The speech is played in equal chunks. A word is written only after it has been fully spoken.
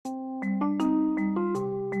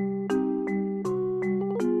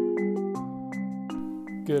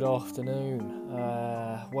Good afternoon.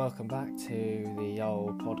 Welcome back to the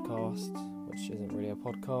old podcast, which isn't really a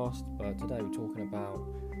podcast, but today we're talking about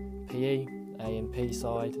PE, A and P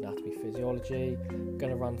side, anatomy, physiology.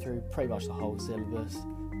 Going to run through pretty much the whole syllabus,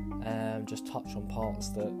 just touch on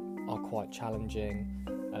parts that are quite challenging,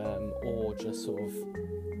 or just sort of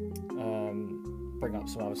bring up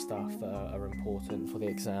some other stuff that are important for the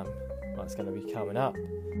exam that's going to be coming up.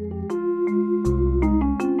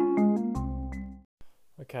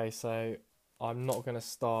 Okay, so I'm not going to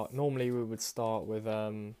start. Normally we would start with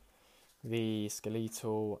the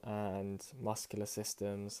skeletal and muscular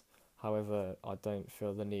systems. However, I don't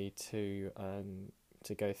feel the need to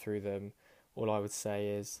go through them. All I would say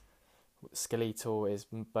is skeletal is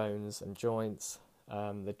bones and joints.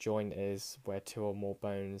 The joint is where two or more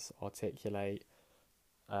bones articulate.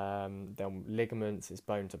 Then ligaments is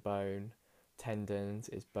bone to bone. Tendons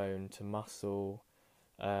is bone to muscle.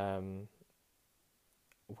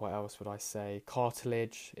 What else would I say?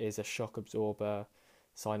 Cartilage is a shock absorber.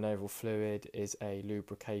 Synovial fluid is a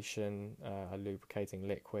lubricating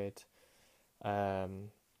liquid.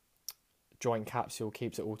 Joint capsule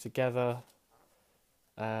keeps it all together.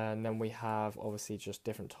 And then we have obviously just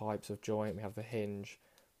different types of joint. We have the hinge,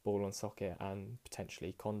 ball and socket, and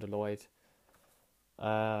potentially condyloid.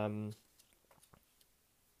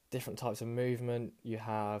 Different types of movement. You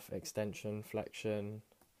have extension, flexion,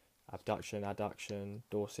 abduction, adduction,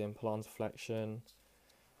 dorsal and plantar flexion.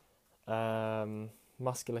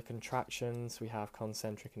 Muscular contractions, we have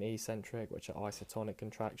concentric and eccentric, which are isotonic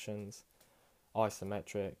contractions.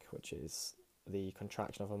 Isometric, which is the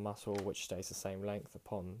contraction of a muscle which stays the same length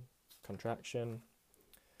upon contraction.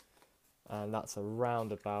 And that's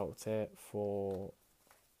around about it for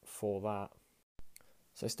that.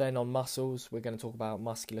 So staying on muscles, we're going to talk about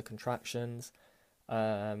muscular contractions.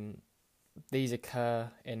 These occur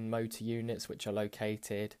in motor units which are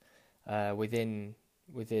located within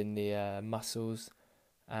the muscles,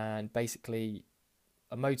 and basically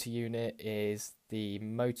a motor unit is the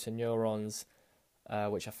motor neurons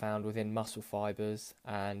which are found within muscle fibres,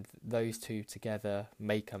 and those two together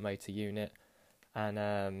make a motor unit. And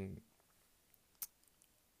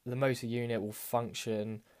the motor unit will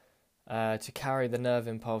function to carry the nerve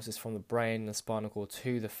impulses from the brain and the spinal cord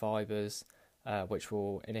to the fibres, which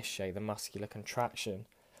will initiate the muscular contraction.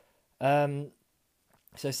 So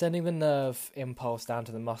sending the nerve impulse down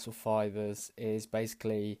to the muscle fibres is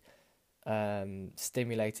basically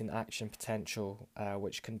stimulating action potential,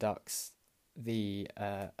 which conducts the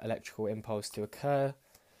electrical impulse to occur.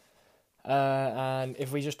 And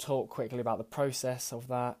if we just talk quickly about the process of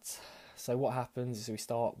that, so what happens is we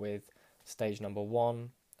start with stage number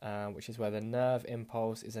 1, which is where the nerve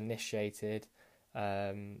impulse is initiated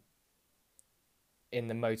in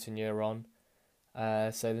the motor neuron.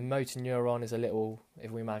 So the motor neuron is a little, if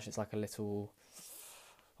we imagine it's like a little,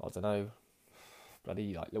 I don't know,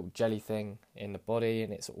 bloody like little jelly thing in the body,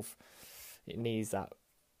 and it needs that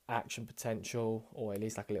action potential, or at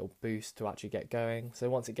least like a little boost to actually get going. So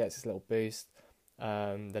once it gets this little boost,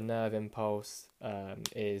 the nerve impulse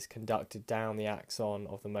is conducted down the axon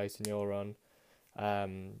of the motor neuron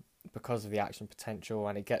because of the action potential,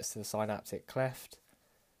 and it gets to the synaptic cleft.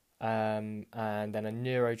 And then a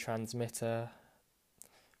neurotransmitter,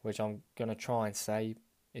 which I'm going to try and say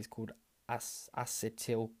is called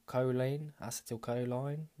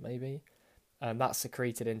acetylcholine maybe. That's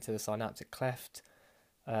secreted into the synaptic cleft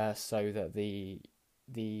so that the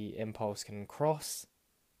impulse can cross.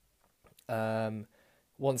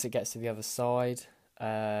 Once it gets to the other side,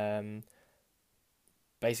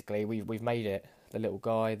 basically we've made it. The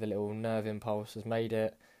little nerve impulse has made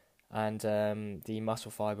it. And the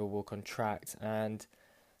muscle fibre will contract, and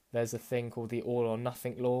there's a thing called the all or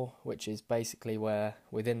nothing law, which is basically where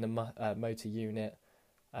within the motor unit,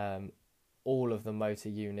 all of the motor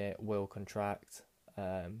unit will contract.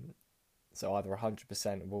 So either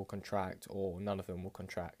 100% will contract or none of them will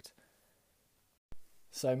contract.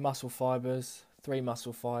 So muscle fibres, 3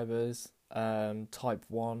 muscle fibres, type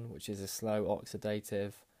 1, which is a slow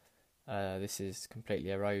oxidative. This is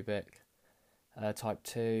completely aerobic. Type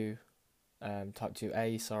 2A,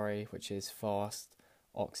 which is fast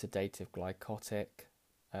oxidative glycotic,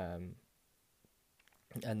 and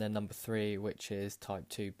then number 3, which is type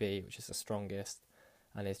 2B, which is the strongest,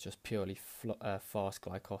 and is just purely fast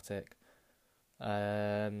glycotic.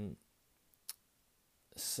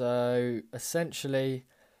 So essentially,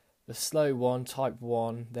 the slow one, type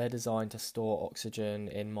 1, they're designed to store oxygen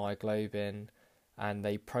in myoglobin, and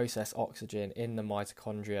they process oxygen in the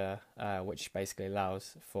mitochondria, which basically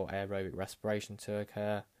allows for aerobic respiration to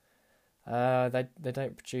occur. They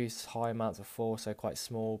don't produce high amounts of force, so quite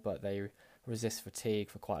small, but they resist fatigue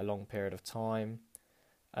for quite a long period of time.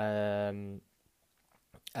 And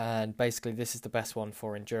basically this is the best one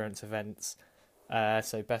for endurance events,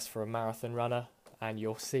 so best for a marathon runner, and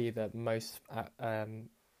you'll see that most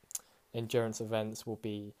endurance events will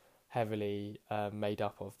be heavily made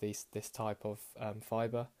up of this type of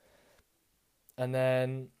fibre. And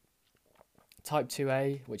then type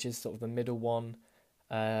 2A, which is sort of the middle one,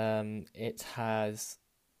 it's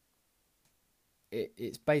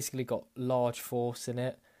basically got large force in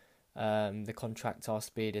it. The contractile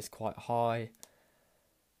speed is quite high.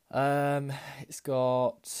 It's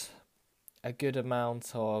got a good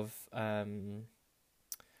amount of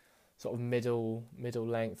sort of middle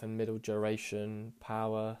length and middle duration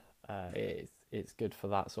power. It's good for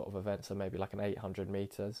that sort of event, so maybe like an 800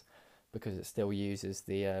 meters, because it still uses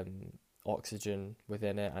the oxygen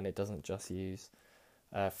within it, and it doesn't just use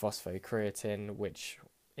phosphocreatine, which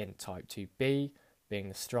in type 2B, being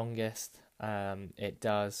the strongest,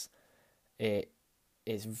 it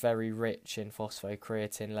is very rich in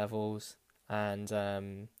phosphocreatine levels, and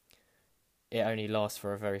it only lasts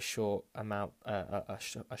for a very short amount, a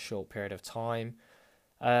short period of time,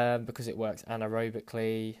 because it works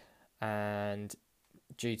anaerobically, and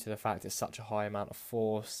due to the fact it's such a high amount of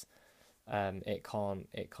force, it can't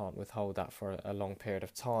withhold that for a long period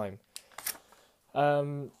of time.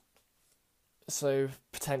 So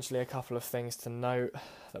potentially a couple of things to note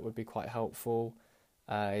that would be quite helpful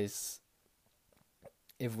is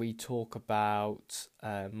if we talk about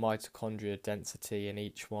mitochondria density in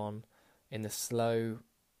each one. In the slow,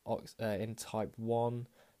 in type 1,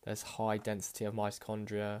 there's high density of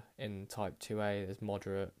mitochondria. In type 2A, there's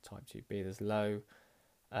moderate. Type 2B, there's low.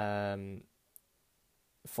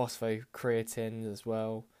 Phosphocreatine as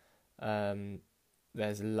well.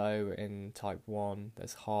 There's low in type 1,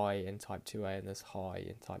 there's high in type 2A, and there's high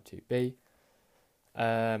in type 2B.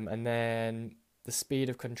 And then the speed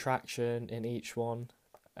of contraction in each one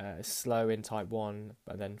is slow in type 1,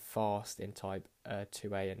 but then fast in type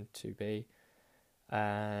 2A and 2B.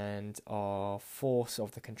 And our force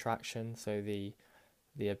of the contraction, so the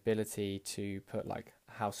ability to put like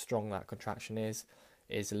how strong that contraction is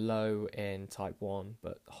low in type 1,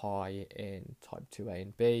 but high in type 2A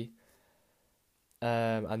and B.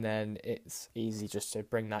 And then it's easy just to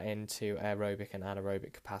bring that into aerobic and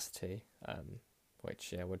anaerobic capacity,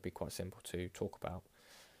 which would be quite simple to talk about.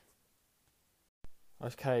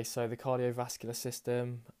 Okay, so the cardiovascular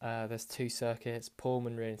system, there's two circuits,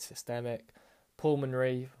 pulmonary and systemic.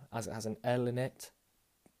 Pulmonary, as it has an L in it,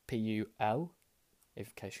 P-U-L, in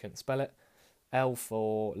case you couldn't spell it. L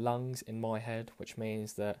for lungs in my head, which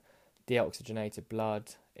means that deoxygenated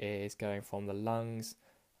blood is going from the lungs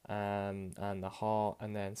and the heart,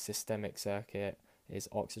 and then systemic circuit is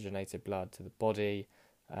oxygenated blood to the body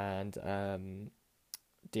and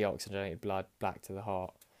deoxygenated blood back to the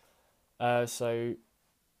heart. So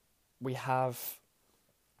we have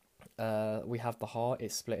the heart.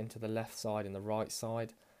 It's split into the left side and the right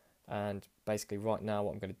side, and basically right now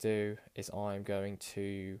what I'm going to do is I'm going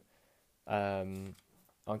to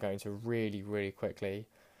really quickly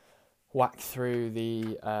whack through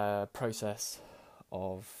the process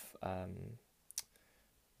of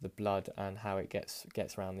the blood and how it gets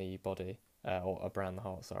around the body, or around the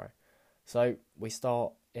heart, sorry. So we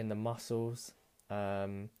start in the muscles.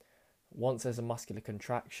 Once there's a muscular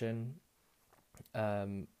contraction,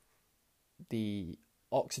 the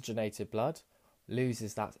oxygenated blood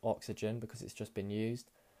loses that oxygen because it's just been used.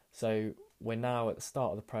 So we're now at the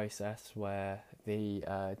start of the process where the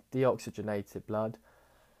deoxygenated blood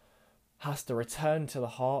has to return to the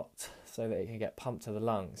heart so that it can get pumped to the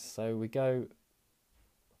lungs. So we go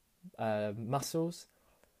muscles.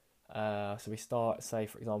 So we start, say,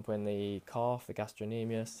 for example, in the calf, the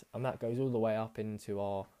gastrocnemius, and that goes all the way up into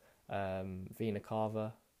our vena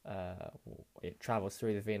cava. It travels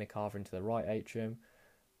through the vena cava into the right atrium,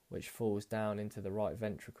 which falls down into the right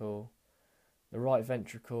ventricle. The right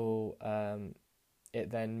ventricle,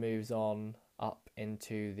 it then moves on up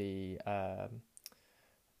into the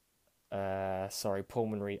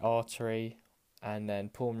pulmonary artery, and then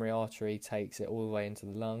pulmonary artery takes it all the way into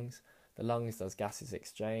the lungs. The lungs does gases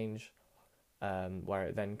exchange, where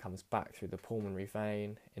it then comes back through the pulmonary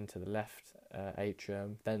vein into the left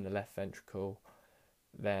atrium, then the left ventricle,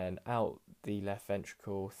 then out the left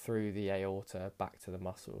ventricle through the aorta back to the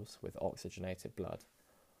muscles with oxygenated blood.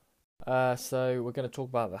 So we're going to talk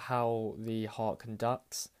about how the heart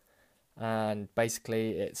conducts, and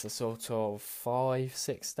basically it's a sort of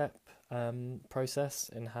 5-6 step process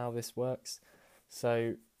in how this works.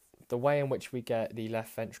 So the way in which we get the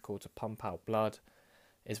left ventricle to pump out blood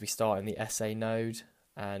is we start in the SA node,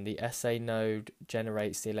 and the SA node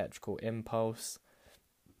generates the electrical impulse,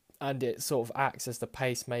 and it sort of acts as the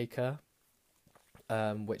pacemaker,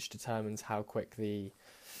 which determines how quick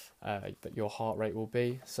that your heart rate will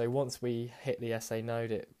be. So once we hit the SA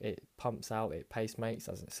node, it pumps out, it pacemakes,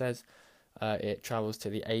 as it says. It travels to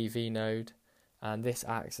the AV node, and this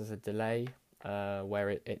acts as a delay, where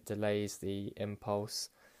it delays the impulse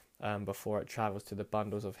before it travels to the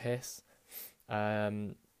bundles of His.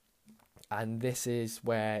 And this is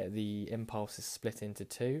where the impulse is split into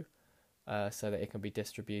two, so that it can be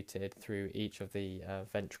distributed through each of the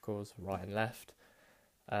ventricles, right and left.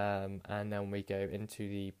 And then we go into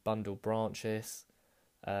the bundle branches,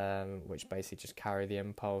 which basically just carry the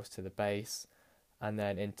impulse to the base, and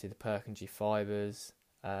then into the Purkinje fibres,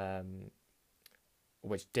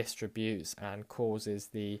 which distributes and causes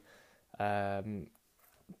the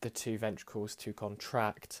two ventricles to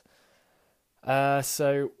contract.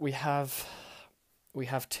 So we have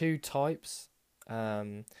two types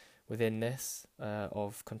within this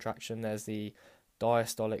of contraction. There's the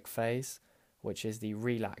diastolic phase, which is the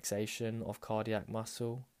relaxation of cardiac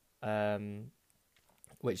muscle,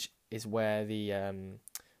 which is where the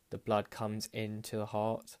blood comes into the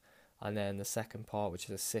heart, and then the second part, which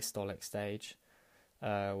is a systolic stage,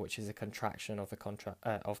 which is a contraction of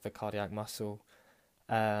the cardiac muscle,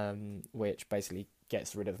 which basically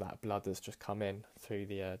gets rid of that blood that's just come in through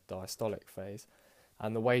the diastolic phase.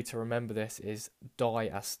 And the way to remember this is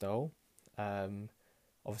diastole.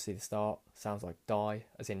 Obviously, the start sounds like die,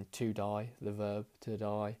 as in to die, the verb to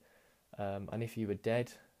die. And if you were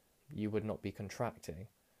dead, you would not be contracting.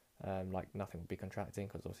 Like nothing would be contracting,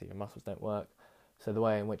 because obviously your muscles don't work. So the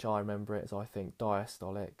way in which I remember it is, I think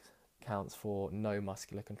diastolic counts for no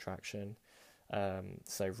muscular contraction,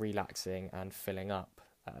 so relaxing and filling up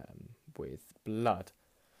with blood.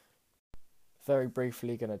 Very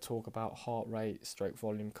briefly going to talk about heart rate, stroke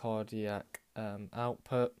volume, cardiac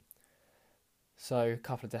output. So a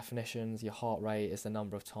couple of definitions. Your heart rate is the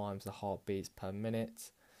number of times the heart beats per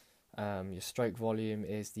minute. Your stroke volume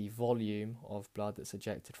is the volume of blood that's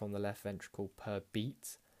ejected from the left ventricle per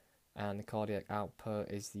beat, and the cardiac output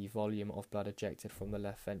is the volume of blood ejected from the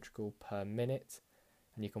left ventricle per minute,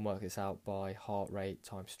 and you can work this out by heart rate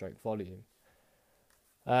times stroke volume.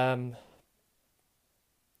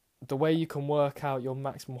 The way you can work out your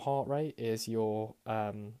maximum heart rate is your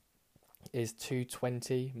is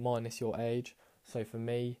 220 minus your age. So for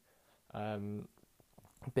me,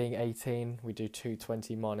 being 18, we do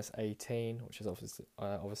 220 minus 18, which is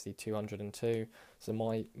obviously 202. So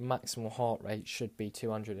my maximum heart rate should be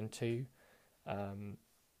 202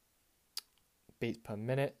 beats per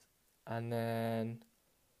minute. And then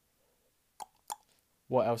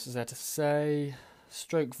what else is there to say?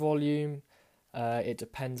 Stroke volume, it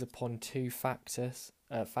depends upon two factors.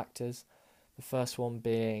 The first one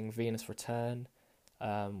being venous return,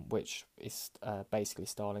 which is basically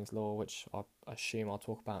Starling's law, which I assume I'll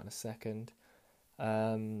talk about in a second.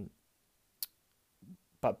 But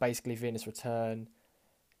basically venous return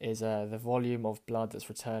is the volume of blood that's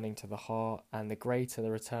returning to the heart, and the greater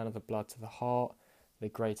the return of the blood to the heart, the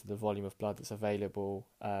greater the volume of blood that's available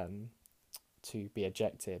to be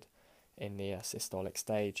ejected in the systolic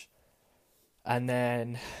stage. And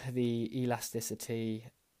then the elasticity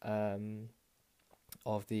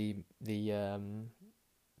of the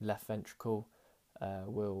left ventricle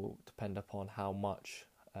will depend upon how much,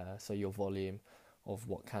 so your volume of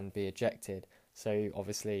what can be ejected. So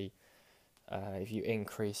obviously, if you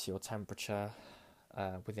increase your temperature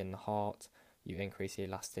within the heart, you increase the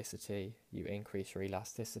elasticity, you increase your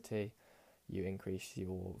elasticity, you increase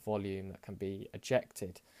your volume that can be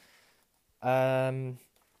ejected.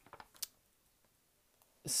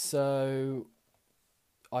 So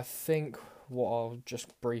I think what I'll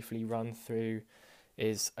just briefly run through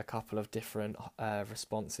is a couple of different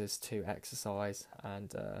responses to exercise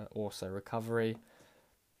and also recovery.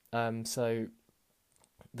 So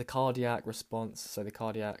the cardiac response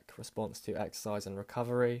to exercise and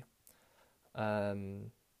recovery,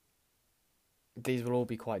 these will all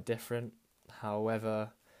be quite different.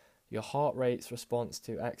 However, your heart rate's response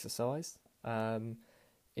to exercise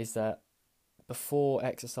is that before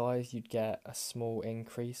exercise you'd get a small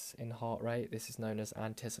increase in heart rate. This is known as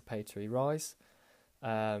anticipatory rise,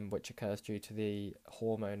 which occurs due to the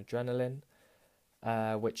hormone adrenaline,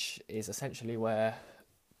 which is essentially where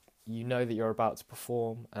you know that you're about to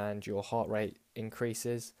perform and your heart rate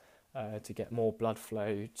increases to get more blood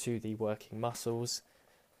flow to the working muscles,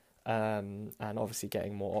 and obviously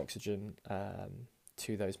getting more oxygen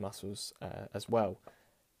to those muscles as well.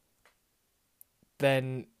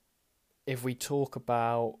 Then if we talk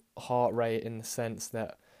about heart rate in the sense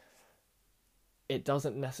that it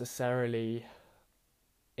doesn't necessarily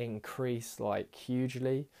increase like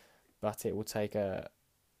hugely, but it will take an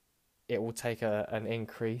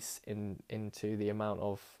increase into the amount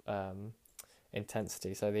of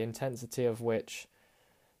intensity. So the intensity of which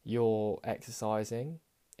you're exercising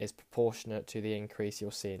is proportionate to the increase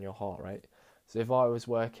you'll see in your heart rate. So if I was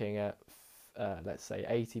working at let's say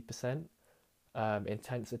 80%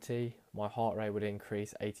 intensity, my heart rate would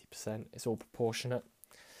increase 80%. It's all proportionate.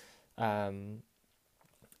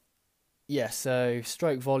 So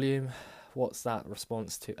stroke volume, what's that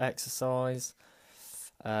response to exercise?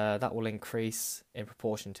 That will increase in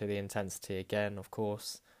proportion to the intensity again, of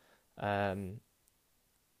course. However,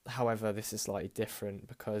 this is slightly different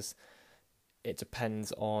because it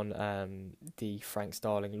depends on the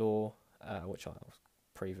Frank-Starling law, which I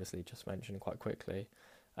previously just mentioned quite quickly,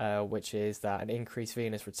 which is that an increased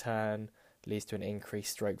venous return leads to an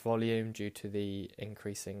increased stroke volume due to the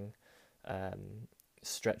increasing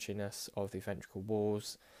stretchiness of the ventricle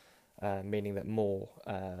walls, meaning that more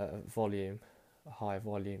volume, a higher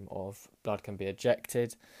volume of blood can be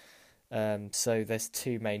ejected. So there's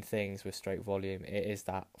two main things with stroke volume. It is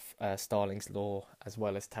that Starling's law as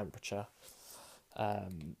well as temperature,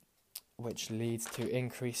 which leads to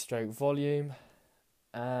increased stroke volume.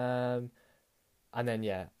 And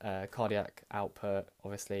then cardiac output.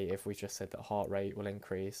 Obviously, if we just said that heart rate will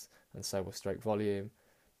increase and so will stroke volume,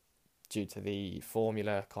 due to the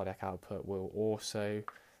formula, cardiac output will also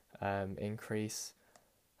increase.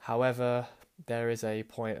 However, there is a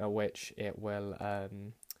point at which it will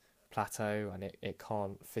plateau and it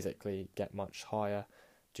can't physically get much higher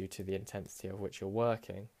due to the intensity of which you're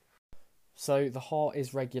working. So the heart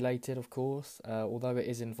is regulated, of course, although it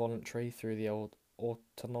is involuntary through the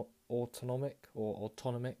autonomic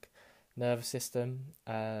nervous system,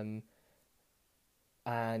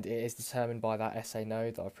 and it is determined by that SA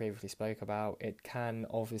node that I previously spoke about. It can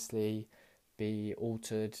obviously be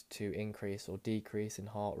altered to increase or decrease in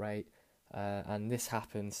heart rate, and this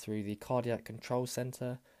happens through the cardiac control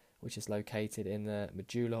center, which is located in the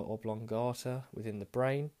medulla oblongata within the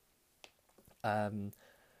brain.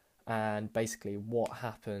 And basically what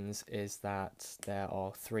happens is that there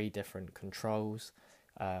are three different controls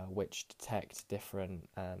which detect different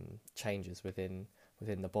changes within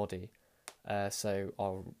the body. So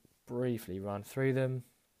I'll briefly run through them.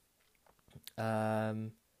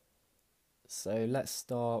 So let's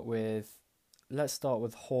start with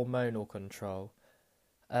hormonal control.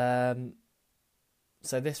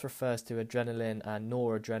 So this refers to adrenaline and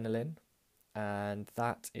noradrenaline, and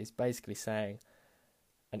that is basically saying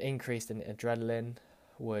an increase in adrenaline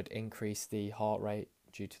would increase the heart rate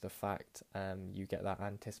due to the fact you get that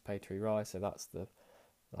anticipatory rise. So that's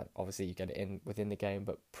obviously you get it in within the game,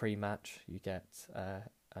 but pre-match you get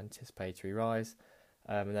anticipatory rise,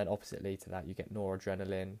 and then oppositely to that you get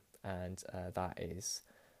noradrenaline, and that is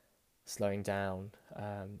slowing down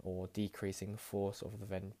or decreasing force of the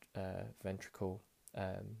ventricle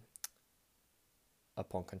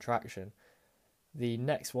upon contraction. The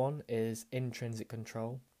next one is intrinsic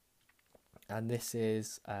control, and this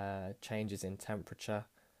is changes in temperature,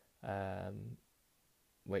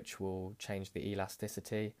 which will change the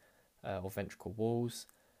elasticity of ventricle walls.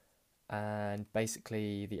 And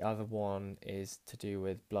basically the other one is to do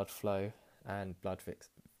with blood flow and blood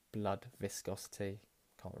viscosity.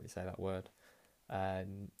 Can't really say that word.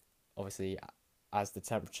 Obviously, as the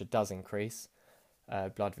temperature does increase,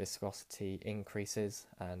 blood viscosity increases,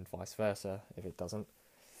 and vice versa if it doesn't.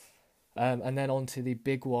 And then on to the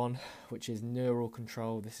big one, which is neural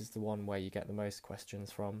control. This is the one where you get the most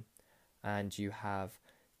questions from. And you have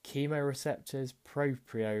chemoreceptors,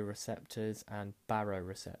 proprioreceptors, and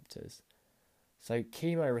baroreceptors. So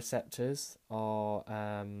chemoreceptors are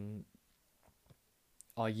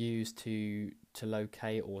used to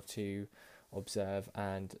locate or to observe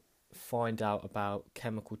and find out about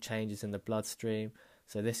chemical changes in the bloodstream.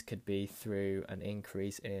 So this could be through an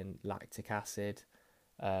increase in lactic acid,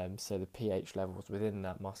 so the pH levels within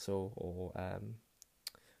that muscle, or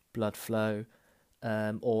blood flow,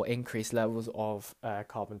 or increased levels of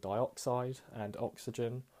carbon dioxide and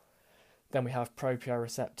oxygen. Then we have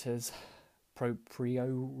proprioreceptors.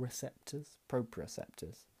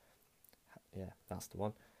 Yeah, that's the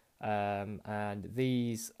one. And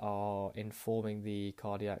these are informing the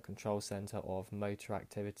cardiac control center of motor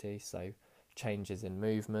activity, so changes in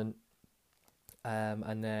movement.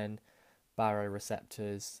 And then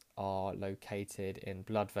baroreceptors are located in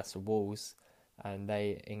blood vessel walls, and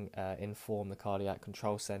they inform the cardiac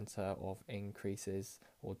control center of increases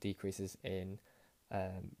or decreases in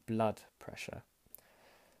blood pressure.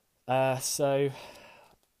 So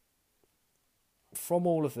from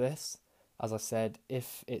all of this, as I said,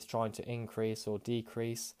 if it's trying to increase or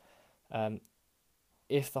decrease,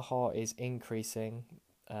 if the heart is increasing,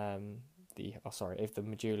 if the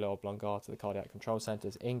medulla oblongata, the cardiac control center,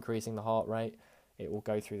 is increasing the heart rate, it will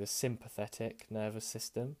go through the sympathetic nervous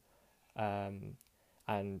system,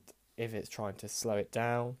 and if it's trying to slow it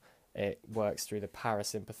down, it works through the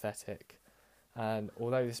parasympathetic. And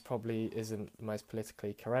although this probably isn't the most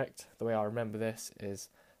politically correct, the way I remember this is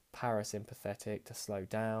parasympathetic to slow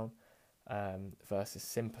down, versus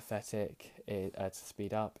sympathetic to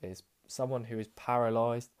speed up. Is someone who is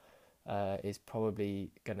paralysed is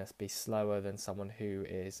probably going to be slower than someone who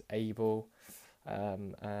is able,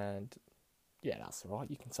 and yeah, that's right.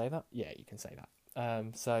 You can say that. Yeah, you can say that.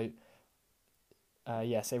 So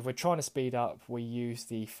if we're trying to speed up, we use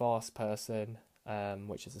the fast person,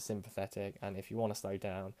 which is a sympathetic, and if you want to slow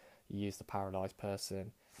down, you use the paralysed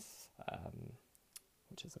person,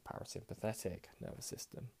 which is a parasympathetic nervous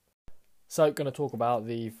system. So, going to talk about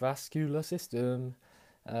the vascular system,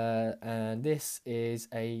 and this is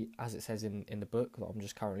as it says in the book that I'm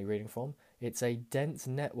just currently reading from, it's a dense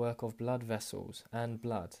network of blood vessels and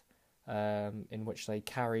blood, in which they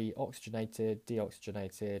carry oxygenated,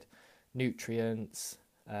 deoxygenated nutrients,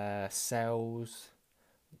 cells.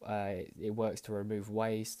 It works to remove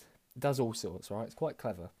waste. It does all sorts, right? It's quite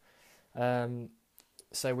clever.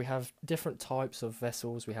 So we have different types of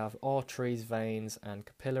vessels. We have arteries, veins, and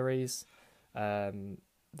capillaries. They're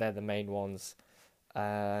the main ones.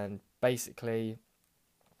 And basically,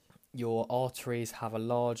 your arteries have a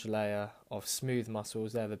large layer of smooth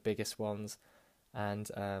muscles. They're the biggest ones.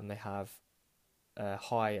 And they have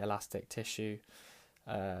high elastic tissue,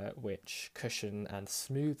 which cushion and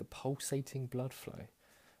smooth the pulsating blood flow.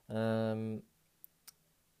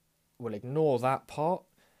 We'll ignore that part.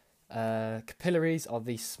 Capillaries are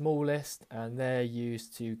the smallest, and they're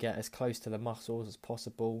used to get as close to the muscles as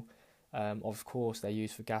possible. Of course, they're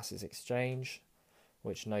used for gases exchange,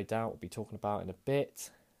 which no doubt we'll be talking about in a bit.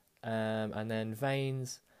 And then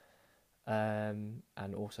veins, and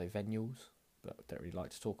also venules, but I don't really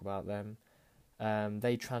like to talk about them.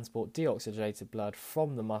 They transport deoxygenated blood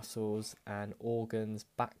from the muscles and organs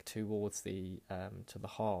back towards to the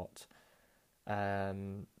heart.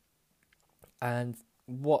 And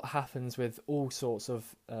what happens with all sorts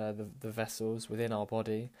of the vessels within our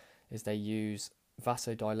body is they use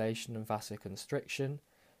vasodilation and vasoconstriction.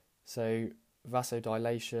 So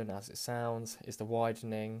vasodilation, as it sounds, is the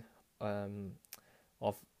widening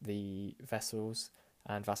of the vessels,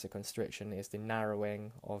 and vasoconstriction is the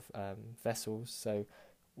narrowing of vessels, so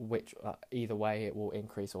which either way it will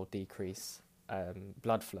increase or decrease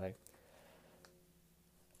blood flow.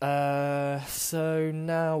 So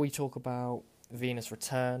now we talk about venous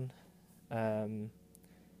return, and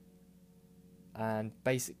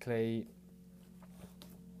basically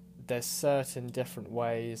there's certain different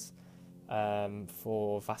ways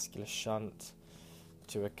for vascular shunt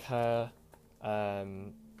to occur.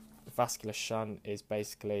 Vascular shunt is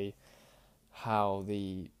basically how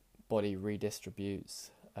the body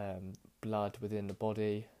redistributes blood within the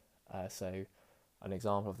body. So an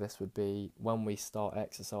example of this would be when we start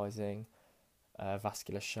exercising,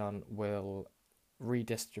 vascular shunt will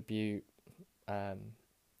redistribute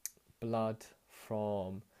blood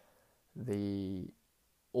from the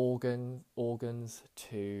organs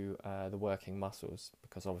to the working muscles,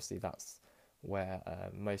 because obviously that's where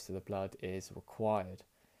most of the blood is required.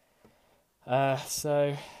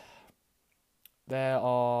 So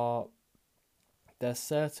there's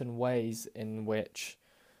certain ways in which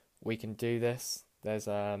we can do this. There's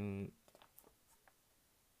of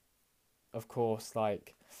course,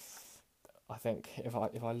 like, I think if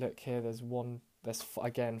I look here, there's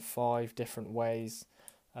again 5 different ways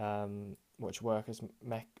which work as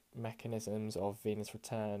mechanisms of venous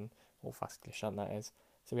return, or vascular shunt, that is.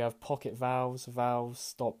 So we have pocket valves. Valves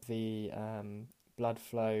stop the blood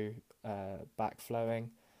flow backflowing.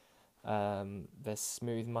 There's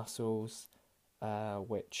smooth muscles,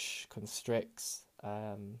 which constricts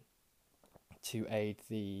to aid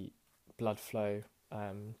the blood flow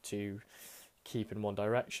to keep in one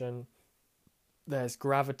direction. There's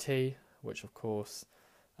gravity, which of course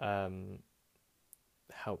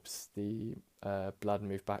helps the blood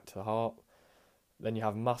move back to the heart. Then you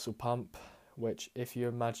have muscle pump, which, if you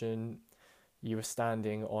imagine you were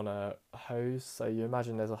standing on a hose, so you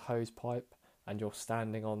imagine there's a hose pipe and you're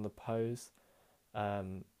standing on the hose,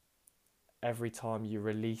 every time you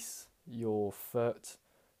release your foot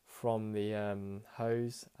from the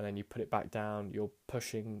hose and then you put it back down, you're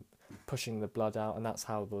pushing the blood out, and that's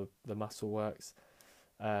how the muscle works.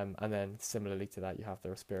 And then similarly to that, you have the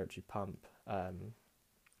respiratory pump,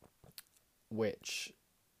 which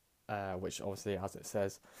which obviously, as it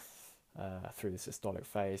says, through the systolic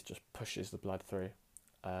phase, just pushes the blood through,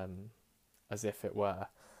 as if it were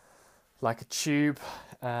like a tube,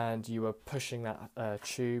 and you were pushing that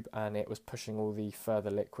tube, and it was pushing all the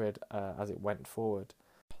further liquid as it went forward.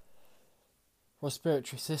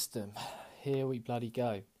 Respiratory system, here we bloody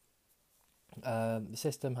go. The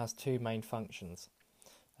system has two main functions.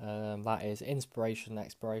 That is inspiration,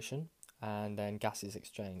 expiration, and then gases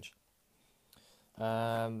exchange.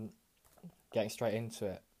 Getting straight into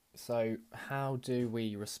it. So, how do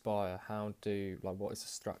we respire? What is the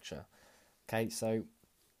structure? Okay, so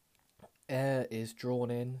air is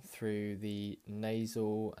drawn in through the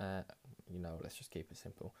nasal. Let's just keep it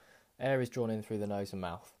simple. Air is drawn in through the nose and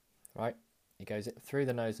mouth, right? It goes through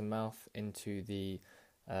the nose and mouth into the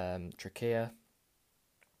trachea.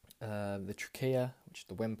 The trachea, which is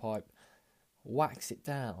the windpipe, whacks it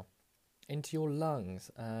down into your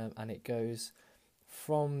lungs, and it goes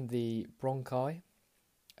from the bronchi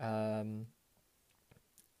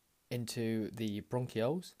into the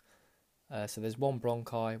bronchioles. So there's one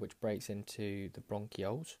bronchi which breaks into the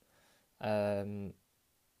bronchioles, and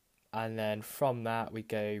then from that we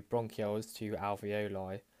go bronchioles to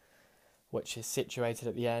alveoli, which is situated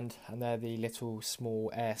at the end, and they're the little small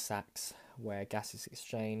air sacs where gases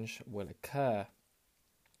exchange will occur.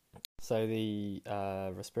 So the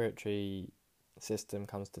respiratory system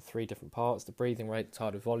comes to three different parts: the breathing rate,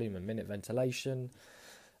 tidal volume, and minute ventilation.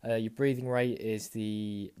 Your breathing rate is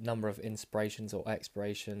the number of inspirations or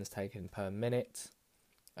expirations taken per minute.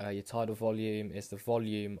 Your tidal volume is the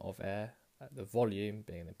volume of air, the volume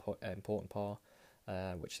being an important part,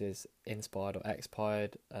 which is inspired or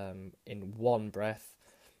expired in one breath.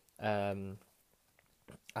 And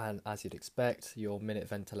as you'd expect, your minute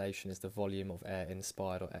ventilation is the volume of air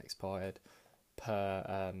inspired or expired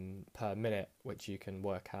per minute, which you can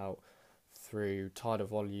work out through tidal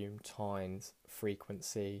volume times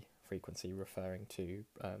frequency referring to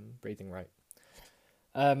breathing rate.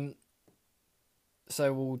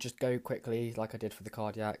 So we'll just go quickly, like I did for the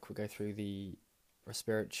cardiac. We'll go through the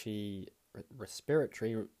respiratory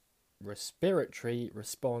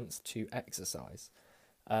response to exercise.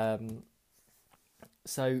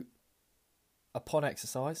 So upon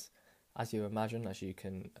exercise, as you imagine, as you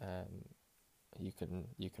can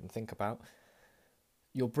think about,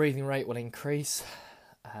 your breathing rate will increase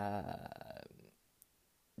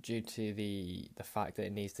due to the fact that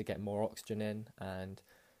it needs to get more oxygen in, and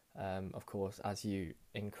of course, as you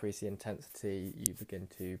increase the intensity, you begin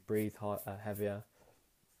to breathe heavier.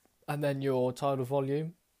 And then your tidal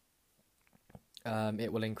volume,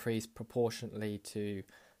 it will increase proportionately to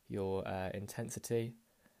your intensity.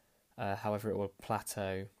 However, it will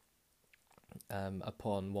plateau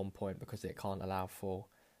upon one point because it can't allow for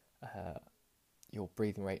your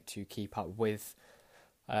breathing rate to keep up with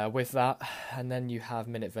that. And then you have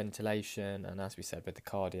minute ventilation, and as we said with the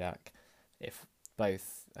cardiac, if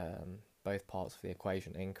both parts of the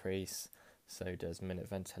equation increase, so does minute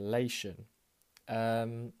ventilation.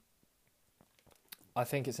 I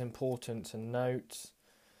think it's important to note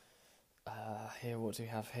here, what do we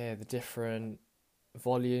have here? The different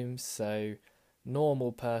volumes. So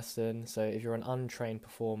normal person, so if you're an untrained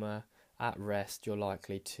performer at rest, you're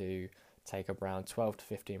likely to take around 12 to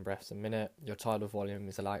 15 breaths a minute. Your tidal volume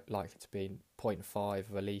is likely to be 0.5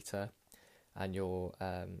 of a litre, and your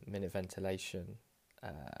minute ventilation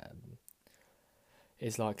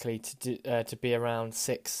is likely to be around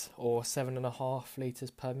 6 or 7.5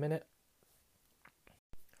 litres per minute.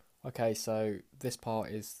 Okay, so this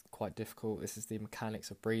part is quite difficult. This is the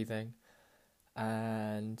mechanics of breathing,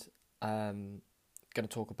 and I'm going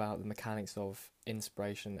to talk about the mechanics of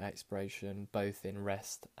inspiration and expiration, both in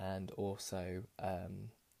rest and also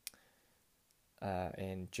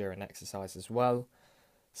during exercise as well.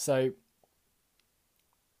 So,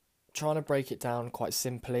 trying to break it down quite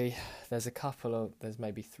simply, there's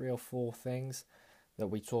maybe 3 or 4 things that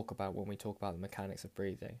we talk about when we talk about the mechanics of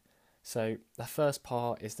breathing. So the first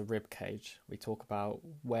part is the rib cage. We talk about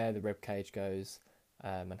where the rib cage goes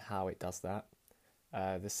and how it does that.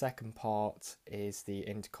 The second part is the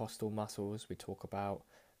intercostal muscles. We talk about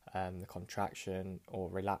the contraction or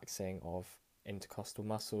relaxing of intercostal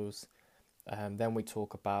muscles. Then we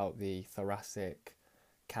talk about the thoracic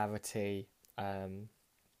cavity and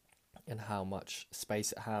how much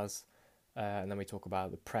space it has. And then we talk about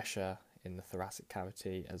the pressure in the thoracic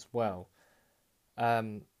cavity as well.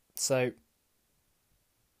 So,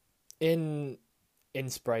 in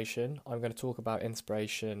inspiration, I'm going to talk about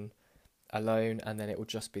inspiration alone, and then it will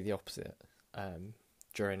just be the opposite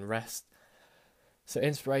during rest. So,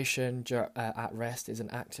 inspiration at rest is an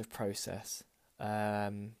active process.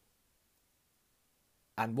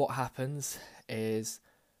 And what happens is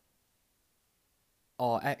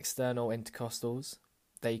our external intercostals,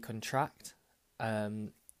 they contract,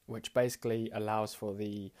 which basically allows for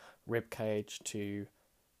the rib cage to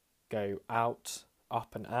go out,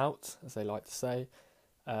 up and out, as they like to say.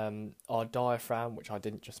 Our diaphragm, which I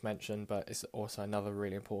didn't just mention, but it's also another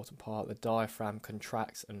really important part, the diaphragm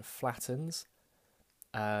contracts and flattens.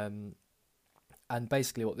 And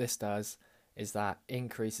basically what this does is that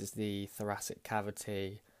increases the thoracic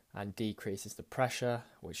cavity and decreases the pressure,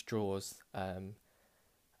 which draws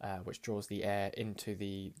the air into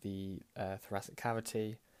the thoracic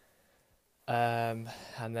cavity. And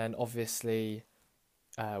then obviously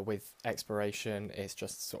with expiration, it's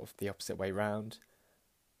just sort of the opposite way round.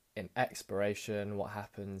 In expiration, what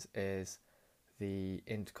happens is the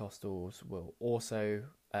intercostals will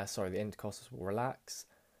relax,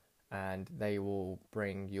 and they will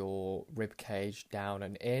bring your rib cage down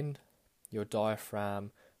and in. Your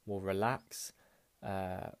diaphragm will relax,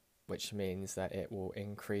 which means that it will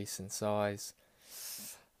increase in size,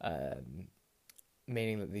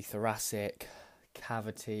 meaning that the thoracic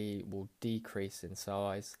cavity will decrease in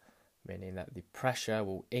size, meaning that the pressure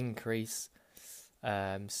will increase.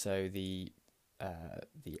 So the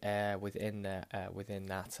air within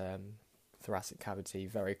that thoracic cavity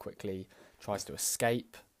very quickly tries to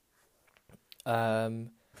escape.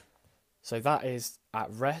 So that is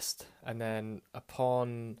at rest, and then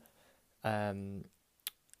upon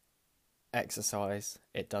exercise,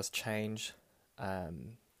 it does change,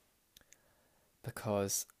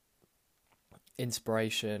 because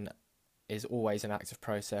inspiration is always an active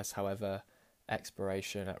process. However,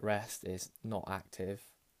 expiration at rest is not active,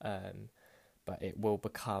 but it will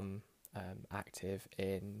become active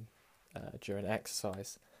during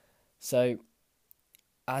exercise. So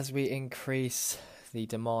as we increase the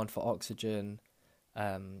demand for oxygen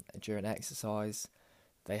during exercise,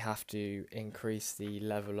 they have to increase the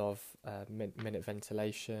level of minute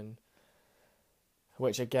ventilation,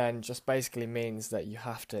 which again just basically means that you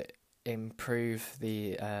have to improve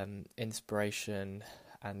the inspiration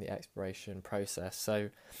and the expiration process. So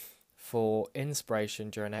for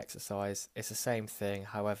inspiration during exercise, it's the same thing.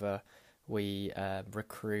 However, we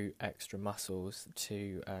recruit extra muscles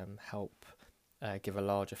to help give a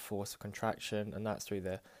larger force of contraction, and that's through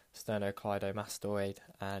the sternocleidomastoid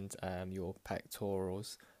and your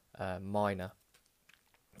pectorals minor,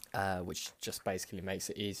 which just basically makes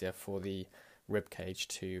it easier for the rib cage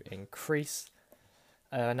to increase.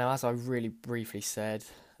 Now, as I really briefly said,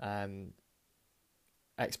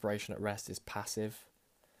 expiration at rest is passive.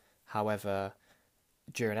 However,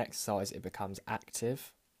 during exercise, it becomes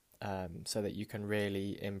active, so that you can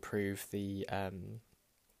really improve the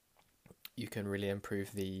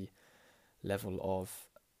level of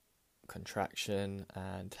contraction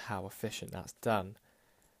and how efficient that's done.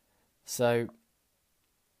 So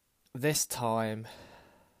this time,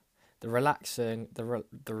 the relaxation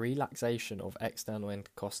of external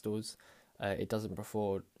intercostals, it doesn't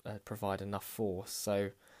provide enough force.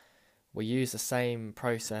 So we use the same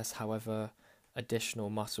process. However, additional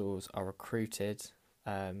muscles are recruited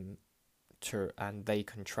and they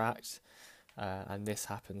contract, and this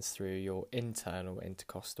happens through your internal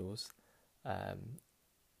intercostals,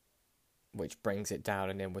 which brings it down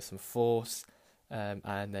and in with some force.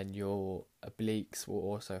 And then your obliques will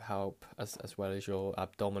also help, as well as your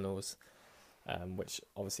abdominals, which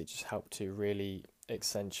obviously just help to really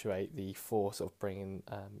accentuate the force of bringing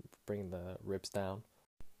the ribs down.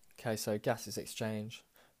 Okay, so gases exchange,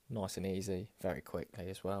 nice and easy, very quickly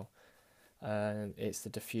as well. It's the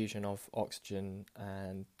diffusion of oxygen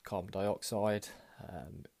and carbon dioxide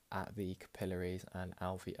at the capillaries and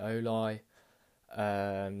alveoli.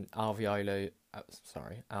 Alveoli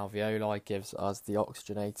gives us the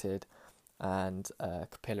oxygenated, and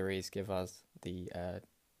capillaries give us the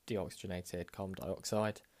deoxygenated carbon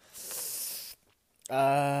dioxide.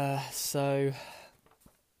 So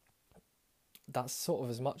that's sort of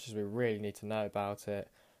as much as we really need to know about it.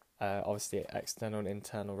 Obviously, external and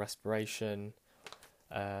internal respiration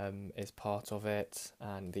is part of it,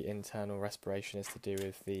 and the internal respiration is to do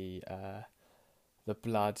with the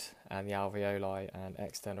blood and the alveoli, and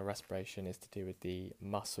external respiration is to do with the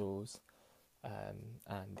muscles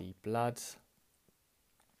and the blood.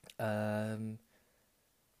 And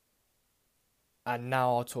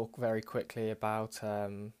now I'll talk very quickly about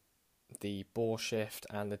the Bohr shift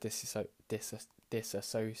and the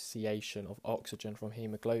dissociation of oxygen from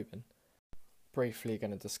hemoglobin. Briefly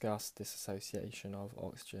going to discuss dissociation of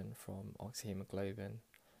oxygen from oxyhemoglobin.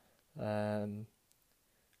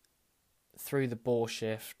 Through the Bohr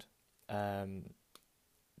shift,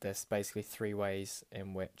 there's basically three ways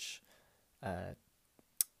in which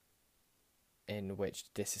in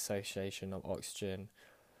which dissociation of oxygen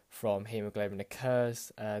from hemoglobin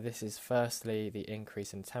occurs. This is firstly the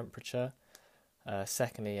increase in temperature,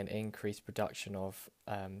 secondly an increased production of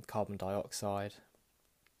carbon dioxide,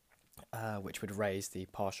 which would raise the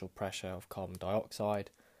partial pressure of carbon dioxide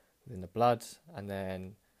within the blood, and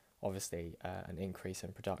then obviously an increase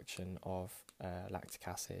in production of lactic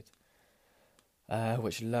acid,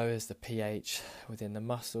 which lowers the pH within the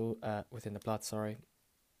blood.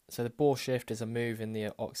 So the Bohr shift is a move in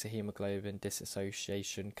the oxyhemoglobin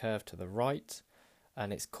dissociation curve to the right,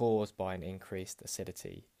 and it's caused by an increased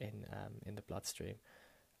acidity in the bloodstream.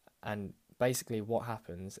 And basically, what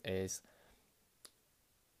happens is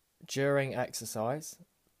during exercise,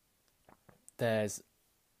 there's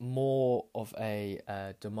more of a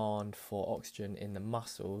demand for oxygen in the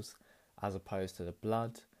muscles as opposed to the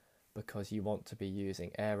blood, because you want to be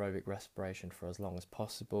using aerobic respiration for as long as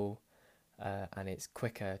possible, and it's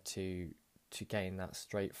quicker to gain that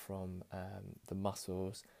straight from the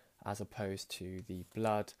muscles as opposed to the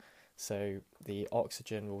blood. So the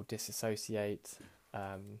oxygen will dissociate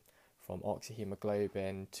from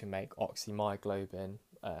oxyhemoglobin to make oxymyoglobin,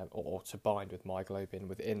 or to bind with myoglobin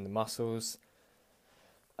within the muscles.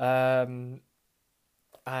 And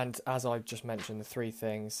as I've just mentioned, the three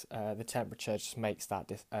things, the temperature just makes that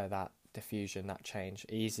diffusion, that change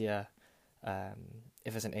easier.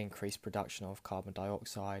 If there's an increased production of carbon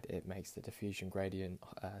dioxide, it makes the diffusion gradient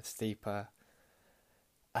steeper.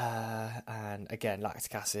 And again,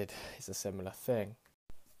 lactic acid is a similar thing.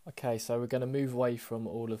 Okay, so we're going to move away from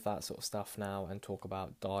all of that sort of stuff now and talk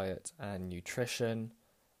about diet and nutrition.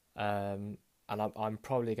 And I'm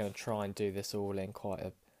probably going to try and do this all in quite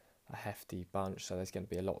a hefty bunch, so there's going to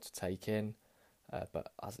be a lot to take in,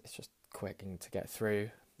 but as it's just quick to get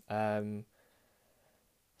through.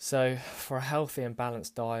 So for a healthy and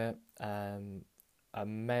balanced diet, a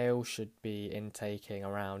male should be intaking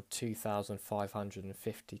around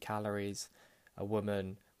 2,550 calories, a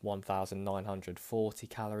woman 1,940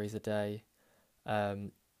 calories a day.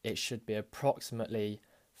 It should be approximately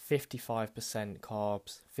 55%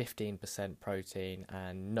 carbs, 15% protein,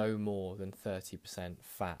 and no more than 30%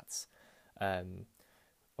 fats.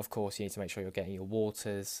 Of course, you need to make sure you're getting your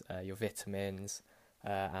waters, your vitamins,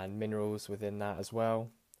 and minerals within that as well.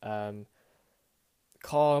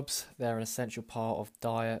 Carbs, they're an essential part of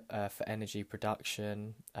diet for energy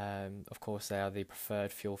production. Of course, they are the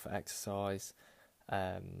preferred fuel for exercise,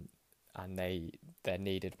 and they're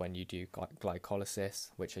needed when you do glycolysis,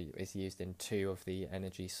 which is used in two of the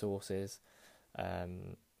energy sources,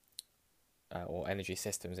 or energy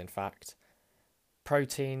systems, in fact.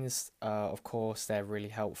 Proteins, of course, they're really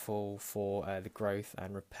helpful for the growth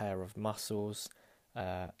and repair of muscles,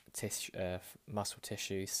 muscle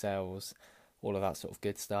tissue, cells, all of that sort of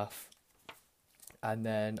good stuff. And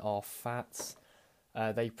then our fats,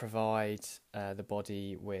 they provide the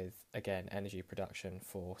body with, again, energy production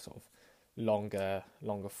for sort of longer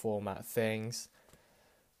format things.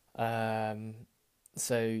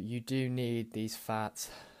 So you do need these fats.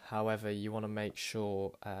 However, you want to make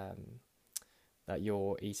sure that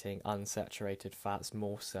you're eating unsaturated fats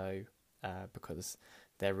more so, because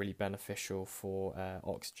they're really beneficial for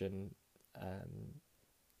oxygen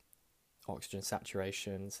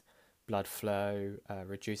saturations, blood flow,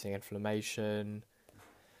 reducing inflammation,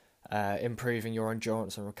 improving your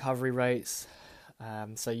endurance and recovery rates.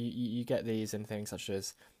 So you get these in things such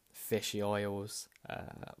as fishy oils.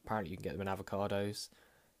 Apparently you can get them in avocados.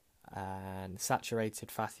 And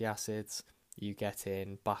saturated fatty acids you get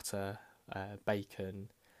in butter, bacon,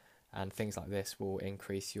 and things like this will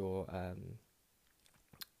increase your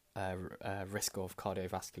risk of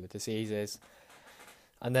cardiovascular diseases.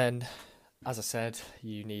 And then, as I said,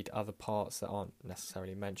 you need other parts that aren't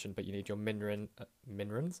necessarily mentioned, but you need your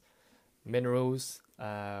minerals.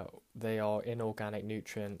 They are inorganic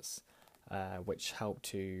nutrients which help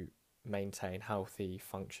to maintain healthy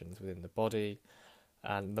functions within the body.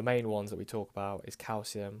 And the main ones that we talk about is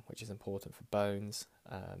calcium, which is important for bones,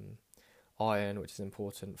 iron, which is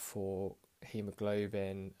important for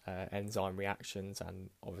hemoglobin, enzyme reactions, and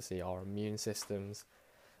obviously our immune systems,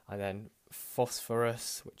 and then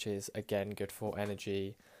phosphorus, which is again good for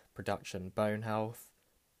energy production, bone health,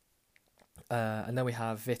 and then we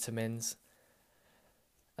have vitamins,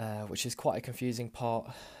 which is quite a confusing part,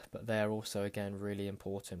 but they're also again really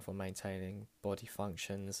important for maintaining body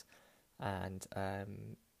functions. And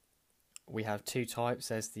we have two types.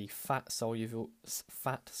 There's the fat soluble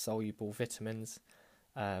vitamins,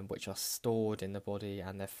 which are stored in the body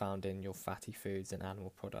and they're found in your fatty foods and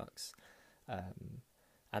animal products.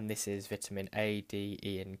 And this is vitamin A, D,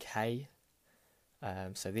 E, and K.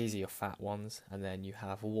 So these are your fat ones. And then you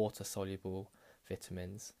have water soluble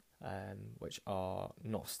vitamins, which are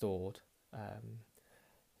not stored,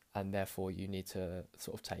 and therefore you need to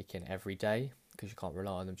sort of take in every day because you can't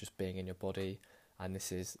rely on them just being in your body. And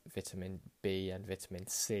this is vitamin B and vitamin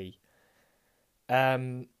C.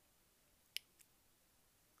 I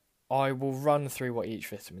will run through what each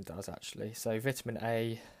vitamin does actually. So vitamin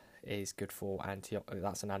A is good for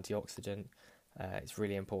that's an antioxidant. It's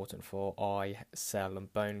really important for eye, cell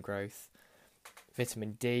and bone growth.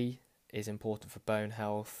 Vitamin D is important for bone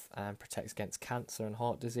health and protects against cancer and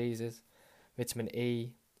heart diseases. Vitamin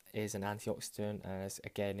E is an antioxidant and is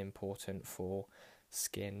again important for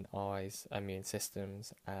skin, eyes, immune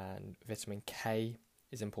systems. And vitamin K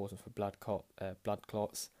is important for blood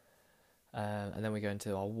clots. And then we go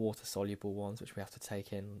into our water-soluble ones, which we have to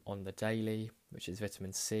take in on the daily, which is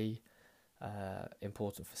vitamin C,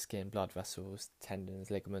 important for skin, blood vessels,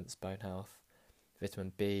 tendons, ligaments, bone health.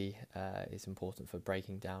 Vitamin B is important for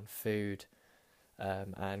breaking down food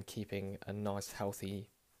and keeping a nice, healthy,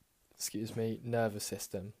 nervous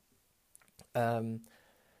system.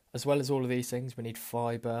 As well as all of these things, we need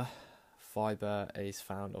fibre. Fibre is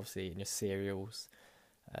found obviously in your cereals,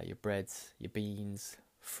 your breads, your beans,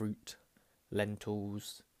 fruit,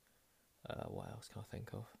 lentils. What else can I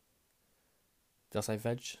think of? Did I say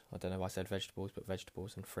veg? I don't know why I said vegetables, but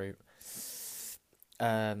vegetables and fruit.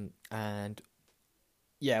 And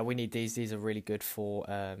yeah, we need these. These are really good for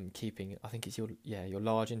keeping, I think it's your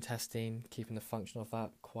large intestine, keeping the function of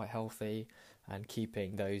that quite healthy and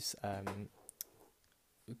keeping those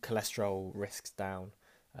cholesterol risks down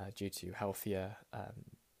due to healthier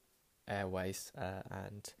airways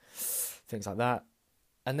and things like that.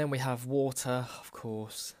 And then we have water, of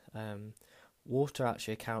course. Water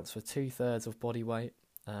actually accounts for 2/3 of body weight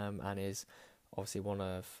and is obviously one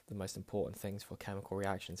of the most important things for chemical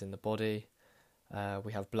reactions in the body.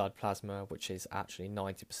 We have blood plasma, which is actually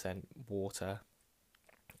 90% water,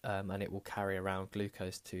 and it will carry around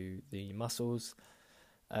glucose to the muscles.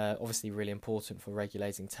 Obviously really important for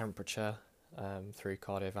regulating temperature through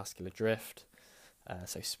cardiovascular drift,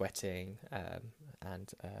 so sweating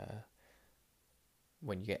and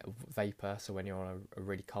when you get vapour, so when you're on a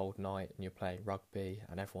really cold night and you're playing rugby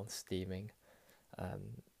and everyone's steaming,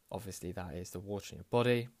 obviously that is the water in your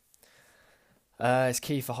body. It's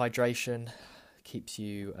key for hydration, keeps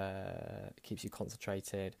you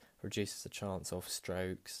concentrated, reduces the chance of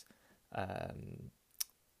strokes.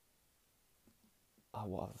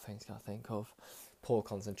 What other things can I think of? Poor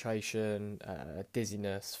concentration,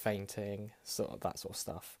 dizziness, fainting, that sort of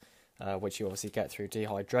stuff, which you obviously get through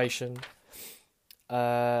dehydration.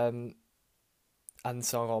 And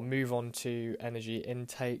so I'll move on to energy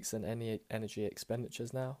intakes and any energy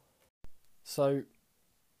expenditures now. So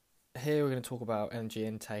here we're going to talk about energy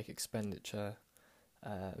intake, expenditure,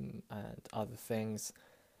 and other things.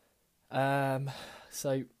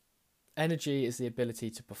 So energy is the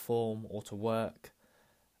ability to perform or to work.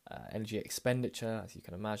 Energy expenditure, as you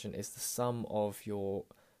can imagine, is the sum of your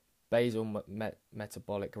basal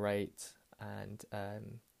metabolic rate and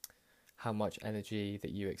how much energy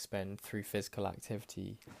that you expend through physical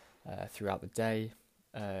activity throughout the day.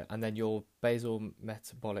 And then your basal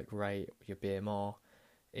metabolic rate, your BMR,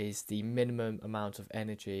 is the minimum amount of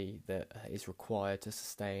energy that is required to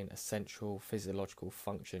sustain essential physiological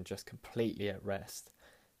function just completely at rest.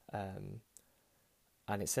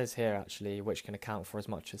 And it says here actually, which can account for as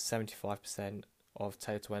much as 75% of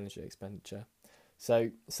total energy expenditure.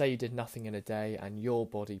 So say you did nothing in a day and your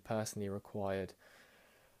body personally required,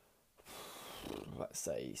 let's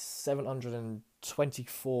say,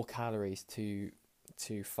 724 calories to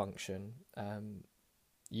function.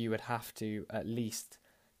 You would have to at least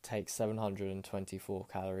take 724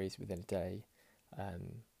 calories within a day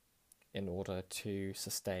in order to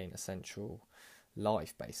sustain essential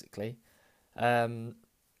life, basically.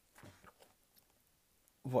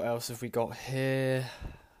 What else have we got here?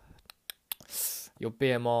 Your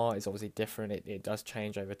BMR is obviously different. It does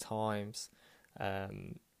change over times.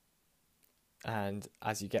 And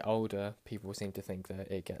as you get older, people seem to think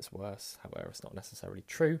that it gets worse. However, it's not necessarily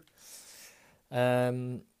true.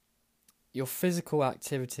 Your physical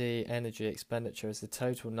activity energy expenditure is the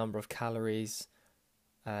total number of calories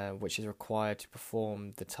which is required to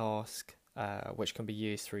perform the task, which can be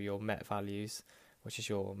used through your MET values, which is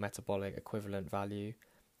your metabolic equivalent value,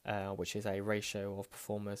 which is a ratio of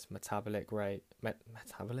performers' metabolic rate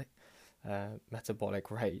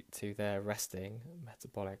to their resting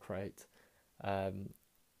metabolic rate.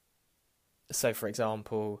 So, for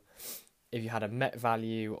example, if you had a MET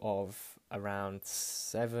value of around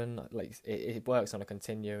 7, it works on a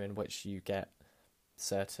continuum in which you get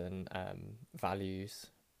certain values.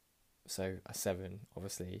 So a 7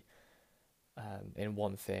 obviously in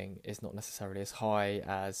one thing is not necessarily as high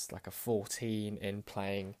as like a 14 in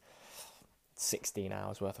playing 16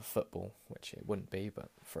 hours worth of football, which it wouldn't be, but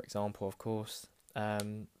for example, of course.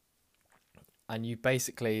 And you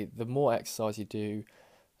basically, the more exercise you do,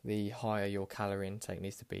 the higher your calorie intake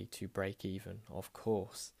needs to be to break even, of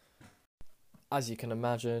course. As you can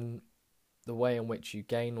imagine, the way in which you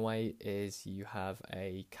gain weight is you have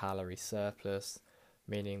a calorie surplus,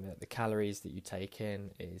 meaning that the calories that you take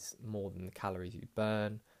in is more than the calories you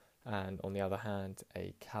burn. And on the other hand,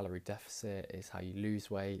 a calorie deficit is how you lose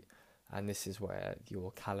weight, and this is where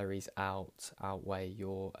your calories outweigh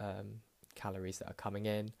your calories that are coming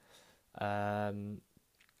in.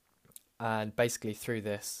 And basically through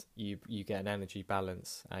this, you get an energy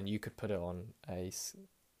balance, and you could put it on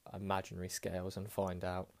imaginary scales and find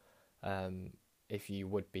out if you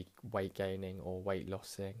would be weight gaining or weight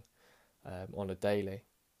lossing on a daily.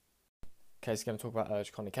 Okay, so we're going to talk about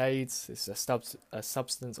ergogenic aids. This is a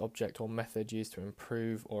substance, object or method used to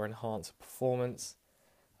improve or enhance performance.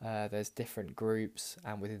 There's different groups,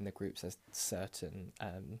 and within the groups there's certain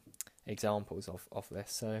examples of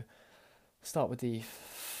this. So start with the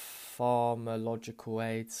pharmacological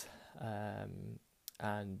aids,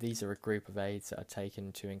 and these are a group of aids that are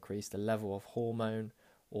taken to increase the level of hormone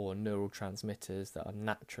or neurotransmitters that are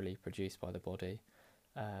naturally produced by the body.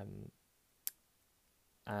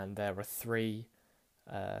 And there are three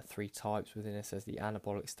types within this. There's the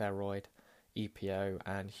anabolic steroid, EPO,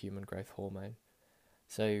 and human growth hormone.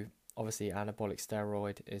 So obviously anabolic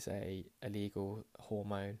steroid is a illegal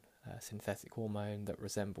hormone, synthetic hormone that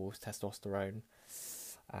resembles testosterone,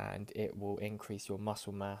 and it will increase your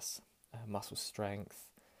muscle mass, muscle strength,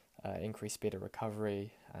 increase speed of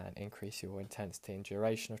recovery, and increase your intensity and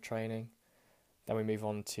duration of training. Then we move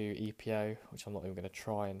on to EPO, which I'm not even going to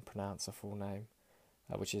try and pronounce the full name,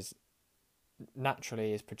 which is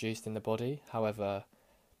naturally is produced in the body. However,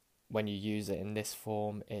 when you use it in this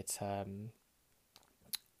form, it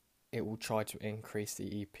will try to increase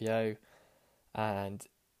the EPO, and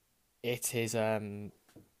it is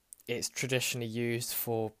it's traditionally used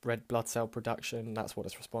for red blood cell production. That's what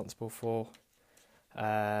it's responsible for.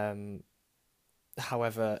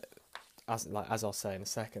 However, as I'll say in a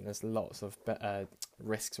second, there's lots of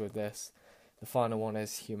risks with this. The final one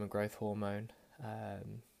is human growth hormone,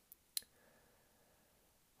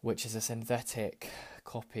 which is a synthetic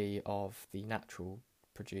copy of the natural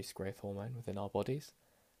produced growth hormone within our bodies.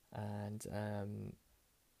 And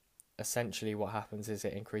essentially what happens is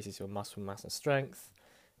it increases your muscle mass and strength,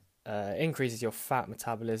 increases your fat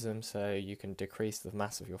metabolism, so you can decrease the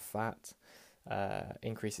mass of your fat,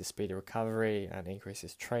 increases speed of recovery, and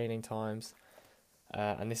increases training times.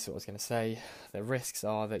 And this is what I was going to say. The risks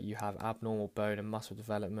are that you have abnormal bone and muscle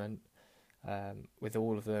development. With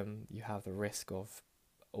all of them, you have the risk of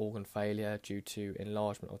organ failure due to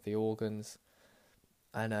enlargement of the organs.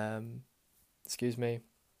 And,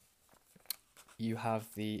 you have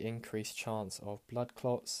the increased chance of blood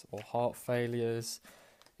clots or heart failures,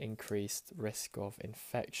 increased risk of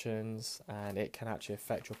infections, and it can actually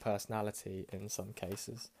affect your personality in some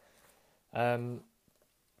cases. So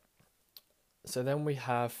then we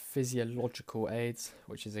have physiological aids,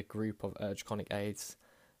 which is a group of ergogenic aids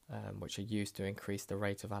which are used to increase the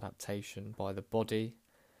rate of adaptation by the body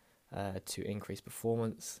to increase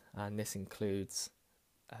performance, and this includes,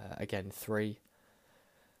 again, three: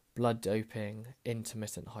 blood doping,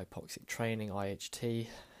 intermittent hypoxic training, IHT,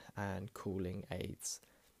 and cooling aids.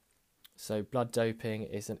 So blood doping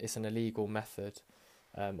is an illegal method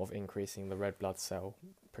of increasing the red blood cell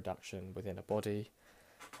production within a body.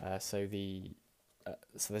 So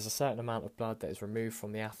there's a certain amount of blood that is removed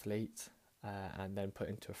from the athlete and then put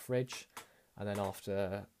into a fridge, and then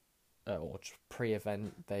after or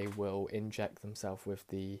pre-event they will inject themselves with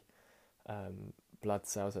the blood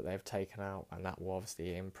cells that they've taken out, and that will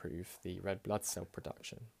obviously improve the red blood cell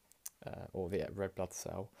production or the red blood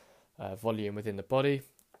cell volume within the body.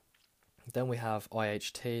 Then we have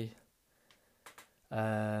IHT,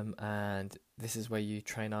 and this is where you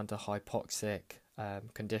train under hypoxic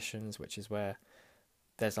conditions, which is where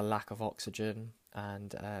there's a lack of oxygen,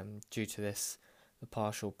 and due to this, the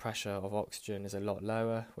partial pressure of oxygen is a lot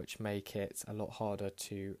lower, which make it a lot harder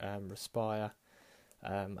to respire,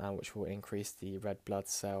 and which will increase the red blood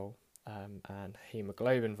cell and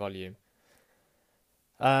hemoglobin volume.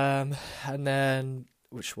 And then,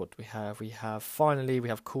 what do we have? We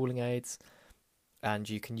have cooling aids, and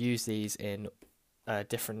you can use these in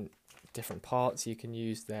different parts. You can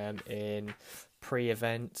use them in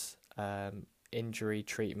pre-event, injury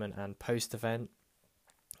treatment, and post-event,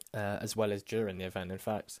 as well as during the event, in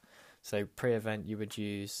fact. So pre-event, you would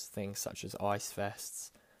use things such as ice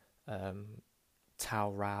vests,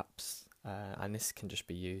 towel wraps, and this can just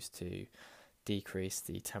be used to decrease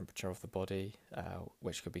the temperature of the body,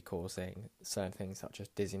 which could be causing certain things such as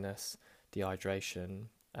dizziness, dehydration,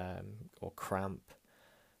 or cramp.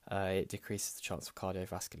 It decreases the chance of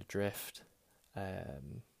cardiovascular drift.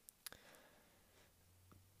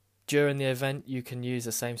 During the event, you can use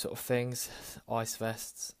the same sort of things, ice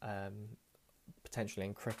vests. Potentially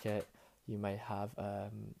in cricket, you may have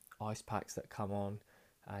ice packs that come on,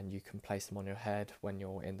 and you can place them on your head when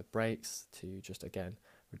you're in the breaks to just, again,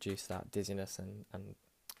 reduce that dizziness and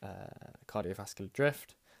cardiovascular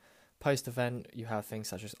drift. Post-event, you have things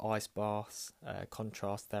such as ice baths,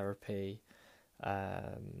 contrast therapy.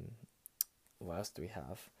 What else do we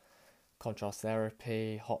have? Contrast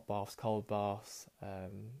therapy, hot baths, cold baths,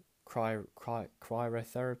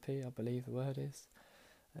 cryotherapy, I believe the word is.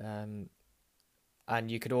 And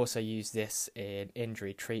you could also use this in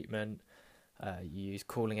injury treatment. You use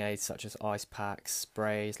cooling aids such as ice packs,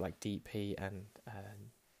 sprays like deep heat and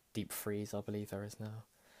deep freeze, I believe there is now.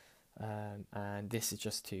 And this is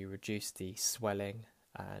just to reduce the swelling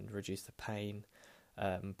and reduce the pain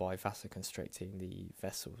by vasoconstricting the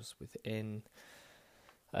vessels within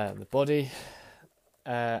the body.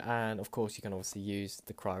 And of course, you can obviously use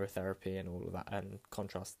the cryotherapy and all of that, and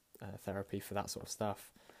contrast therapy for that sort of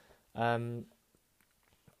stuff. And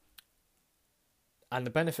the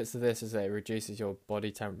benefits of this is that it reduces your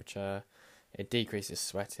body temperature, it decreases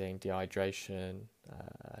sweating, dehydration,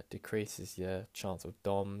 decreases your chance of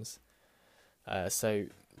DOMS. So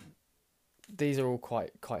these are all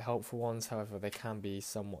quite helpful ones. However, they can be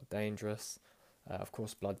somewhat dangerous. Of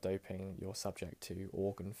course, blood doping, you're subject to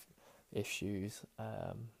organ issues,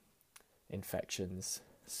 infections,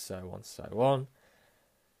 so on.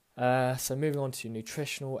 So moving on to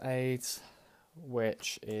nutritional aids,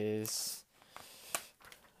 which is,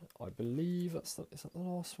 I believe is that the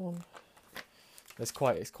last one. It's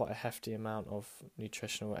quite a hefty amount of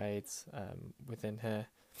nutritional aids within here.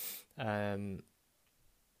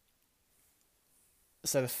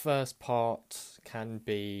 So the first part can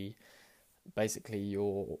be basically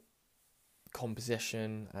your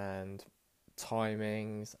composition and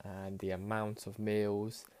timings and the amount of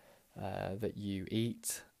meals that you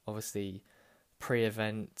eat. Obviously,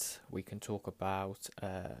 pre-event we can talk about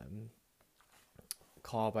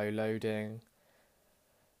carbo loading.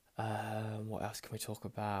 What else can we talk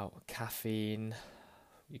about? Caffeine.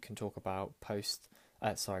 You can talk about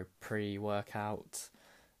pre-workout.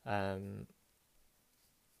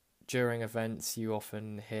 During events, you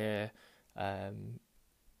often hear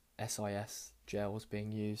SIS gels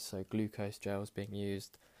being used, so glucose gels being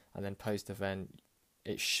used, and then post-event,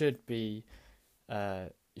 you should be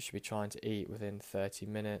trying to eat within 30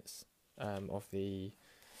 minutes of the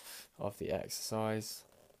exercise.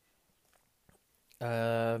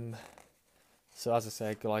 So as I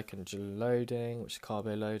said, glycogen loading, which is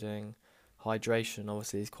carbo loading. Hydration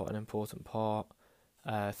obviously is quite an important part.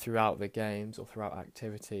 Throughout the games or throughout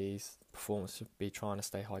activities, performers should be trying to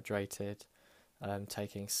stay hydrated,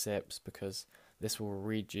 taking sips, because this will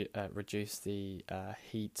reduce the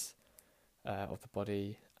heat of the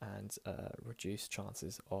body and reduce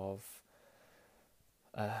chances of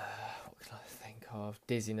what can I think of?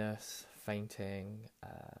 Dizziness, fainting,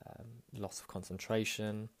 loss of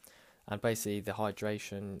concentration. And basically the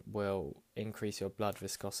hydration will increase your blood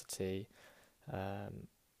viscosity, and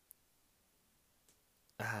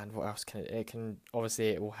what else can it can obviously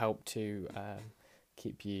it will help to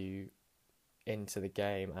keep you into the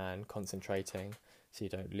game and concentrating, so you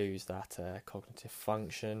don't lose that cognitive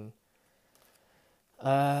function.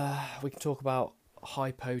 We can talk about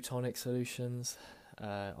hypotonic solutions,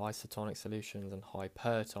 isotonic solutions, and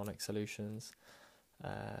hypertonic solutions.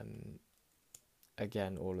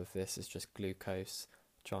 Again, all of this is just glucose,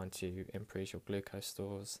 trying to increase your glucose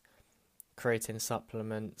stores. Creatine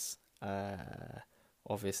supplements,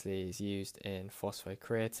 obviously, is used in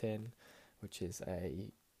phosphocreatine, which is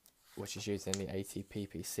used in the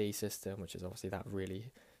ATP-PC system, which is obviously that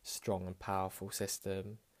really strong and powerful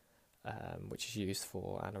system, which is used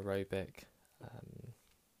for anaerobic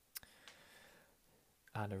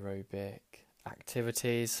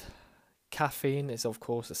activities. Caffeine is of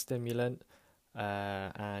course a stimulant,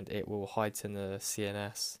 and it will heighten the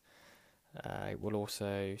CNS. It will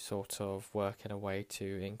also sort of work in a way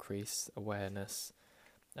to increase awareness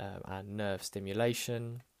and nerve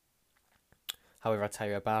stimulation. However, I'll tell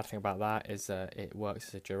you a bad thing about that is that it works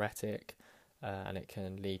as a diuretic, and it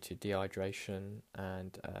can lead to dehydration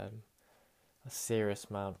and a serious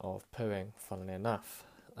amount of pooing, funnily enough.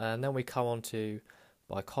 And then we come on to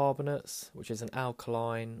bicarbonates, which is an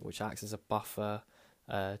alkaline which acts as a buffer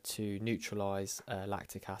to neutralise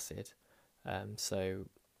lactic acid. So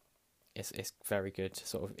it's very good to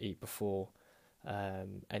sort of eat before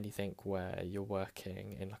anything where you're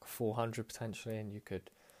working in like a 400 potentially, and you could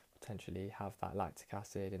potentially have that lactic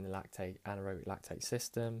acid in the anaerobic lactate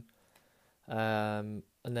system. And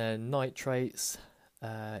then nitrates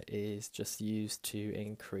is just used to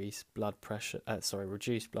increase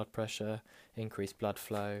reduce blood pressure, increase blood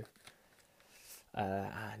flow,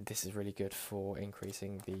 and this is really good for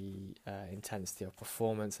increasing the intensity of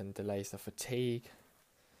performance and delays the fatigue.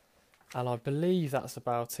 And I believe that's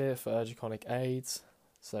about it for ergogenic aids.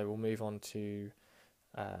 So we'll move on to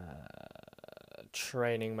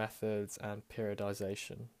training methods and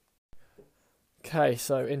periodization. Okay,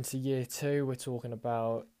 so into year 2, we're talking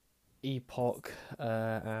about EPOC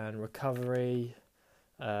and recovery,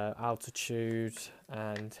 altitude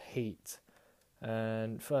and heat.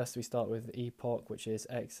 And first we start with EPOC, which is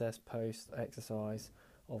excess post-exercise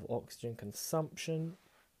of oxygen consumption.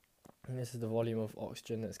 And this is the volume of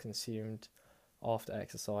oxygen that's consumed after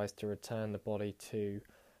exercise to return the body to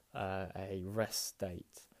a rest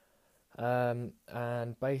state. And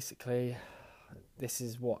basically, this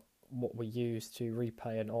is what we use to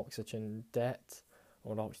repay an oxygen debt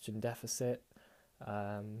or an oxygen deficit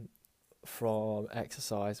from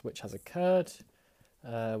exercise which has occurred.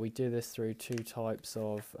 We do this through 2 types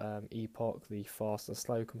of EPOC, the fast and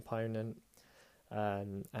slow component,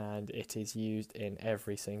 and it is used in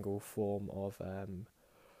every single form of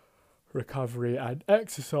recovery and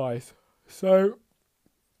exercise. So,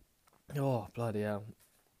 oh bloody hell.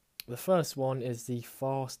 The first one is the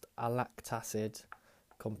fast lactacid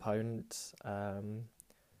component.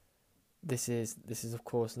 This is of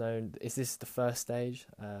course known. Is this the first stage?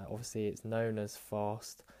 Obviously, it's known as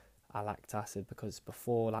fast lactacid because it's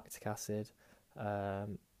before lactic acid,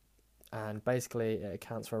 and basically it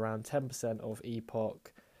accounts for around 10% of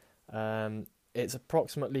EPOC. It's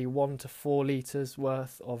approximately 1 to 4 litres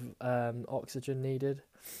worth of oxygen needed,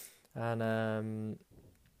 and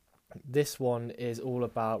this one is all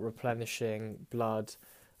about replenishing blood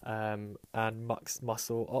and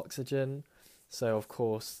muscle oxygen. So of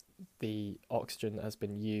course the oxygen that has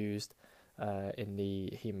been used in the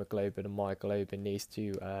hemoglobin and myoglobin needs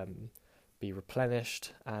to be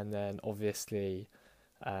replenished, and then obviously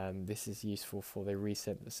this is useful for the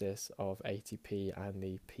resynthesis of ATP and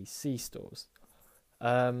the PC stores.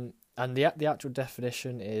 And the actual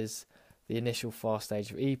definition is the initial fast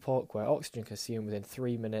stage of EPOC, where oxygen consumed within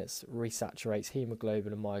 3 minutes resaturates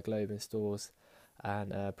hemoglobin and myoglobin stores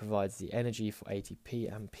and provides the energy for ATP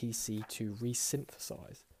and PC to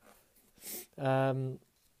resynthesize. And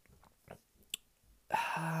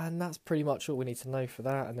that's pretty much all we need to know for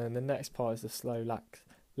that. And then the next part is the slow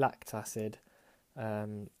lactacid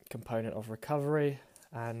component of recovery,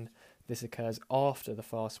 and this occurs after the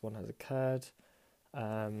fast one has occurred.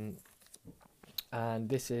 And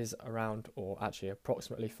this is around, or actually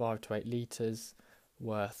approximately 5 to 8 litres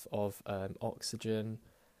worth of oxygen.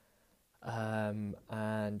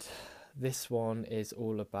 And this one is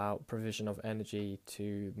all about provision of energy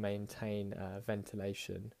to maintain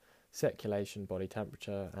ventilation, circulation, body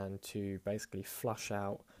temperature, and to basically flush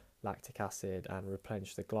out lactic acid and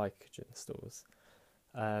replenish the glycogen stores.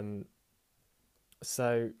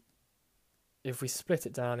 So if we split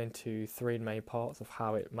it down into 3 main parts of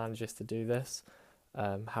how it manages to do this,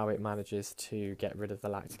 how it manages to get rid of the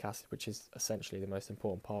lactic acid, which is essentially the most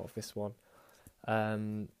important part of this one.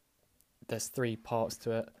 There's 3 parts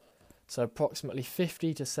to it. So approximately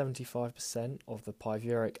 50 to 75% of the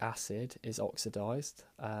pyruvic acid is oxidized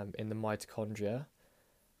in the mitochondria,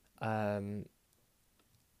 and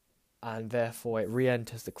therefore it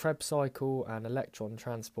re-enters the Krebs cycle and electron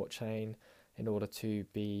transport chain in order to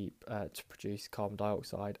produce carbon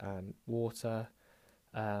dioxide and water,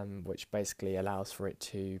 which basically allows for it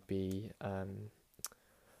to be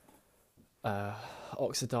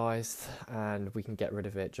oxidized, and we can get rid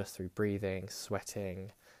of it just through breathing,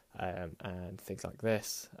 sweating, and things like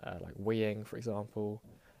this, like weeing, for example.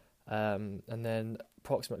 And then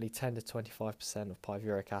approximately 10 to 25% of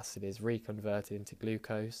pyruvic acid is reconverted into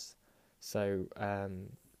glucose. So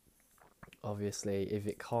obviously, if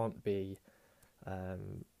you can't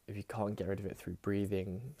get rid of it through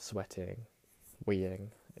breathing, sweating, weeing,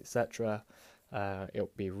 etc.,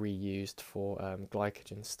 it'll be reused for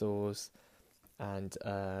glycogen stores. And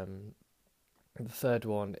the third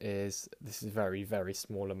one is, this is very, very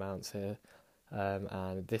small amounts here,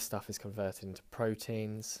 and this stuff is converted into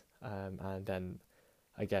proteins, and then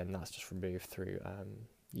again that's just removed through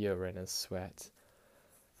urine and sweat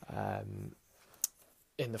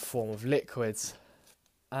in the form of liquids.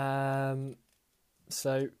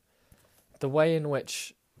 So the way in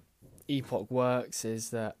which Epoch works is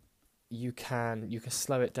that you can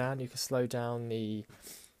slow it down. You can slow down the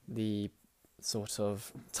sort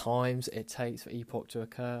of times it takes for Epoch to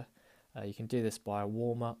occur. You can do this by a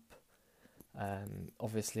warm-up.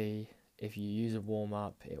 Obviously, if you use a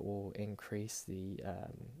warm-up, it will increase the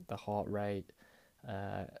heart rate.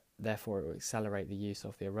 Therefore, it will accelerate the use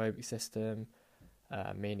of the aerobic system,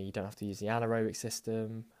 meaning you don't have to use the anaerobic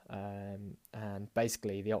system. And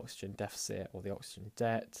basically, the oxygen deficit or the oxygen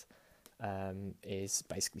debt is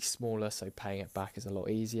basically smaller, so paying it back is a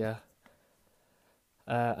lot easier.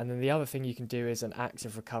 And then the other thing you can do is an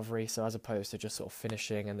active recovery. So as opposed to just sort of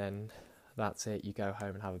finishing and then that's it, you go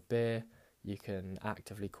home and have a beer, you can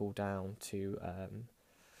actively cool down to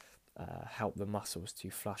help the muscles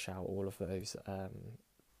to flush out all of those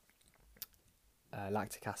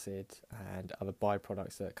lactic acid and other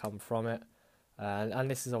byproducts that come from it.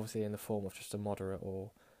 And this is obviously in the form of just a moderate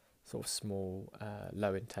or sort of small,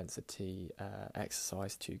 low intensity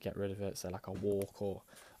exercise to get rid of it. So like a walk or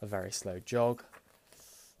a very slow jog.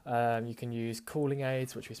 You can use cooling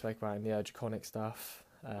aids, which we spoke about in the Ergoconic stuff.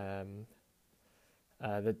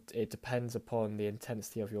 It depends upon the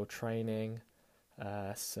intensity of your training.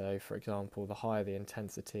 So, for example, the higher the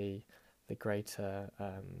intensity, the greater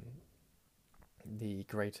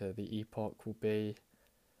the epoch will be.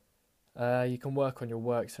 You can work on your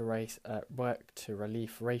work to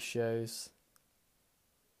relief ratios.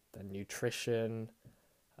 Then nutrition.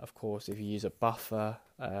 Of course, if you use a buffer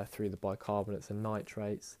through the bicarbonates and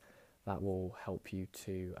nitrates, that will help you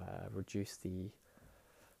to reduce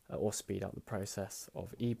or speed up the process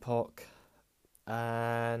of epoch.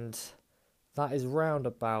 And that is round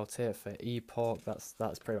about it for epoch.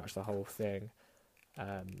 That's pretty much the whole thing.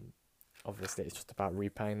 Obviously, it's just about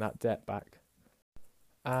repaying that debt back.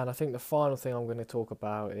 And I think the final thing I'm going to talk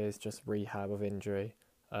about is just rehab of injury.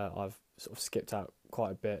 I've sort of skipped out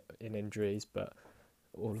quite a bit in injuries, but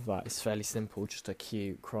all of that is fairly simple, just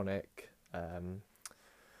acute, chronic,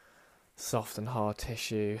 soft and hard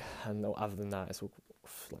tissue, and other than that, it's all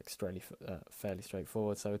like fairly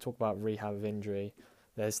straightforward. So we'll talk about rehab of injury.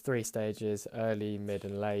 There's 3 stages: early, mid,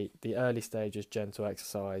 and late. The early stage is gentle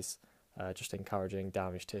exercise, just encouraging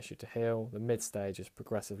damaged tissue to heal. The mid stage is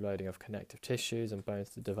progressive loading of connective tissues and bones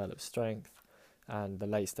to develop strength, and the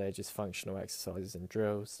late stage is functional exercises and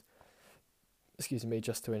drills.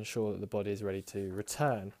 Just to ensure that the body is ready to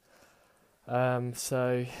return.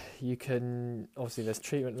 So you can, obviously there's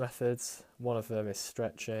treatment methods. One of them is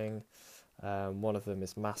stretching, one of them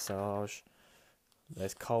is massage.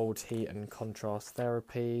 There's cold, heat and contrast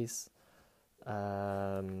therapies,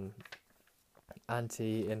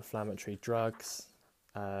 anti-inflammatory drugs,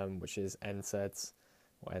 which is NSAIDs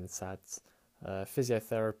or NSAIDs,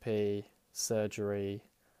 physiotherapy, surgery.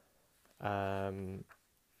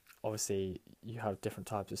 Obviously, you have different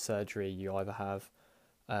types of surgery. You either have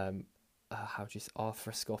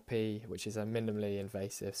arthroscopy, which is a minimally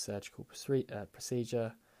invasive surgical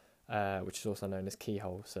procedure, which is also known as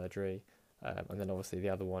keyhole surgery. And then obviously the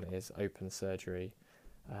other one is open surgery,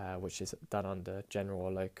 which is done under general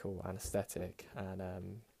or local anaesthetic. And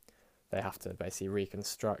they have to basically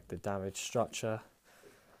reconstruct the damaged structure.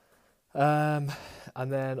 And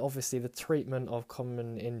then obviously the treatment of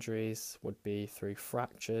common injuries would be through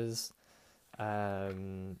fractures,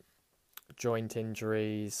 joint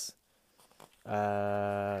injuries,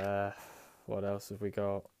 what else have we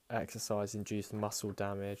got? Exercise-induced muscle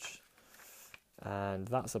damage, and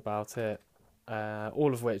that's about it.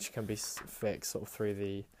 All of which can be fixed sort of through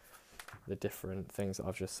the different things that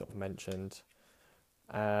I've just sort of mentioned.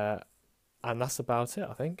 And that's about it,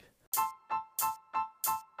 I think.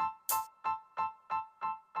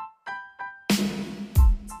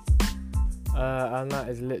 And that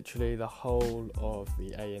is literally the whole of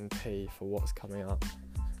the A&P for what's coming up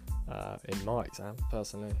in my exam,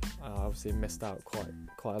 personally. I obviously missed out quite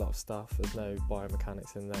a lot of stuff. There's no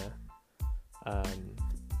biomechanics in there.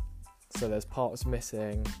 So there's parts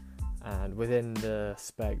missing, and within the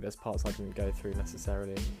spec there's parts I didn't go through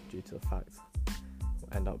necessarily due to the fact it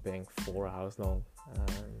will end up being 4 hours long.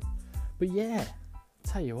 But yeah,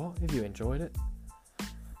 tell you what, if you enjoyed it,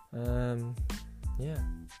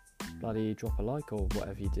 bloody drop a like or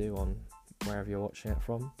whatever you do on wherever you're watching it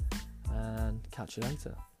from, and catch you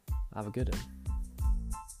later. Have a good one.